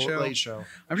or the Late Show? Late Show.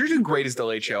 I'm sure he's doing great as the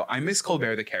Late Show. I miss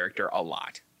Colbert the character a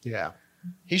lot. Yeah,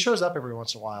 he shows up every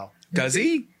once in a while, Does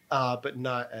he? but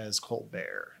not as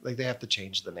Colbert. Like they have to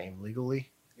change the name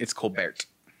legally. It's Colbert.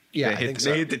 Yeah, They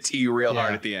hit the T real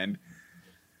hard at the end.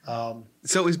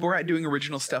 So is Borat doing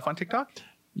original stuff on TikTok?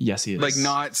 yes, he is. Like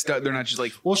they're not just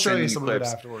like We'll show you sending some clips.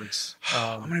 of it afterwards.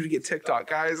 I'm gonna get TikTok,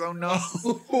 guys. Oh no.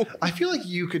 I feel like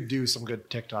you could do some good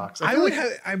TikToks. I feel would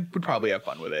like- I would probably have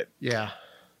fun with it. Yeah,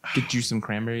 Get you some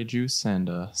cranberry juice and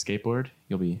a skateboard.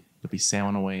 You'll be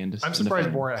sailing away into. I'm into surprised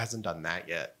fun. Borat hasn't done that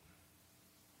yet.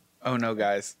 Oh no,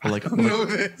 guys. But like, I don't know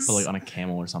this. but like on a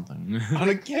camel or something. on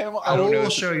a camel. I I don't know. will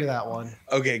show you that one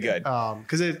Okay, good.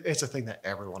 because it's a thing that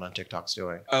everyone on TikTok's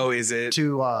doing. Oh, is it?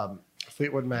 To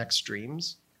Fleetwood Mac's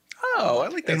streams, Oh, I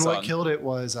like that and song. what killed it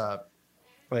was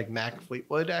like Mac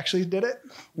Fleetwood actually did it,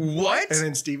 What? and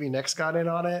then Stevie Nicks got in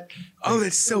on it. Oh,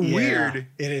 that's so Yeah, weird.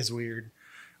 It is weird.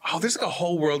 Oh, there's like a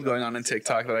whole world going on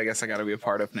TikTok that I guess I got to be a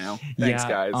part of now. Thanks,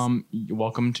 guys.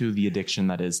 Welcome to the addiction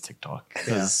that is TikTok.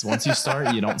 Because once you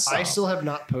start, you don't stop. I still have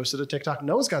not posted a TikTok.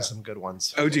 Noah's got some good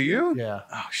ones. Oh, do you? Yeah.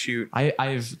 Oh, shoot.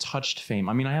 I've touched fame.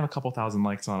 I mean, I have a couple thousand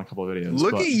likes on a couple of videos.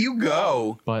 Look but, at you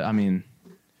go. But I mean,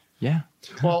 yeah.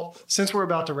 Well, since we're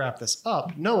about to wrap this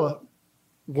up, Noah,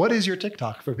 what is your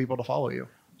TikTok for people to follow you?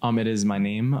 It is my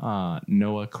name,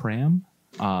 Noah Cram,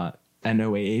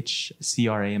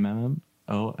 NOAHCRAMM.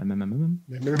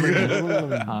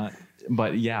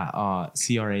 But yeah,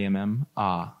 CRAMM.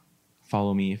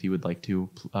 Follow me if you would like to.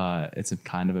 It's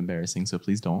kind of embarrassing, so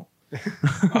please don't.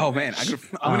 Oh man,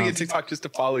 I'm gonna get TikTok just to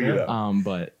follow you.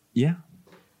 But yeah,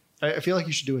 I feel like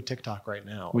you should do a TikTok right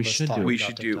now. We Let's should talk do it. We about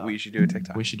should TikTok. do a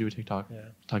TikTok. we should do a TikTok. Yeah.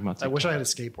 Talking about I TikTok. wish I had a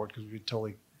skateboard because we could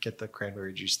totally get the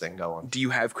cranberry juice thing going. Do you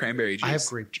have cranberry juice? I have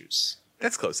grape juice.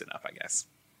 That's close enough, I guess.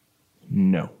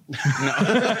 No.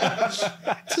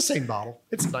 It's the same bottle.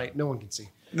 It's night. No one can see.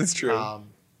 That's true. All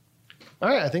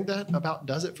right. I think that about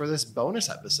does it for this bonus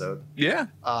episode. Yeah.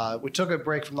 We took a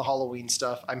break from the Halloween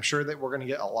stuff. I'm sure that we're going to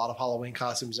get a lot of Halloween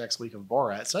costumes next week of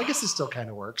Borat. So I guess it still kind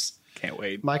of works. Can't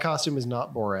wait. My costume is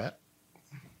not Borat.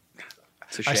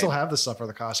 It's a shame. I still have the stuff for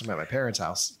the costume at my parents'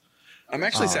 house. I'm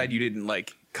actually sad you didn't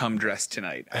like come dressed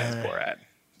tonight as Borat.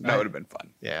 That would have been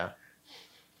fun. Yeah.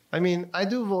 I mean, I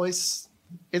do voice.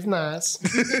 It's nice.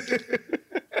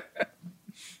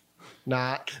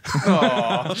 Not.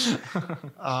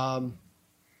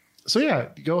 So yeah,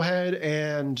 go ahead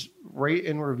and rate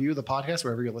and review the podcast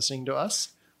wherever you're listening to us.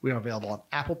 We are available on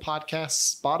Apple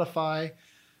Podcasts, Spotify,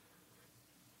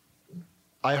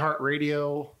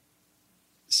 iHeartRadio,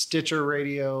 Stitcher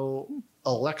Radio,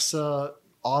 Alexa,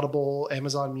 Audible,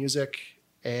 Amazon Music,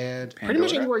 and pretty much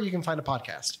Pandora? anywhere you can find a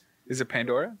podcast. Is it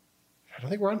Pandora? I don't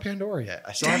think we're on Pandora yet.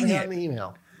 I still Dang haven't it. gotten the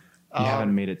email. You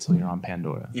haven't made it till you're on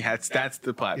Pandora. Yeah, that's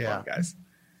the platform, Yeah. guys.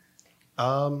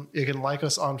 You can like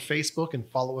us on Facebook and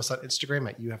follow us on Instagram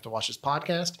at You Have to Watch This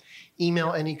Podcast.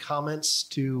 Email any comments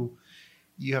to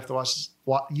you have to watch this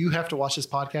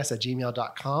podcast at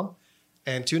gmail.com.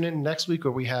 And tune in next week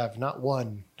where we have not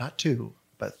one, not two,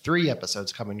 but 3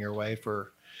 episodes coming your way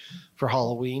for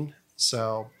Halloween.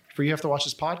 So for You Have to Watch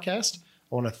This Podcast,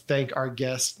 I want to thank our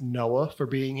guest Noah for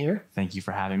being here. Thank you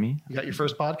for having me. You got your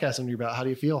first podcast under your belt. How do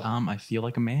you feel? I feel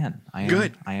like a man. I am.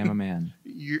 Good. I am a man.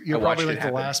 You're I probably watched it like the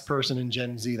happen. last person in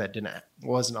Gen Z that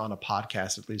wasn't on a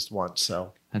podcast at least once.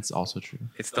 So That's also true.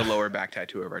 It's the lower back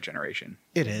tattoo of our generation.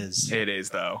 it is. It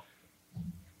is, though.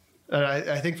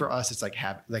 I think for us, it's like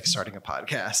starting a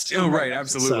podcast. Oh, right.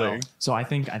 Absolutely. So I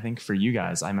think for you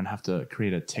guys, I'm gonna have to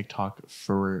create a TikTok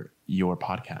for your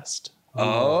podcast.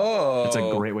 Oh. It's a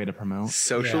great way to promote.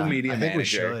 social Yeah, media I think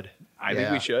manager. we should. I think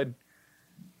we should.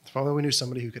 If only we knew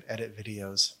somebody who could edit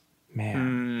videos.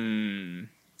 Man.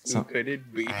 Who could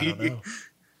it be? I don't know.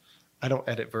 I don't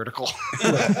edit vertical.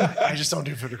 I just don't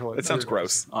do vertical. That sounds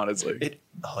gross, honestly. It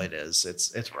is.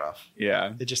 It's rough.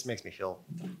 Yeah. It just makes me feel.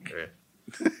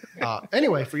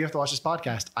 Anyway, for You Have to Watch This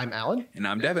Podcast, I'm Alan, And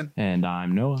I'm Devin. And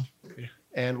I'm Noah.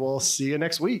 and we'll see you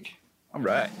next week. All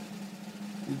right.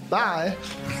 Bye.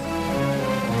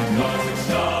 Was ik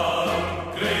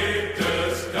stank Baby.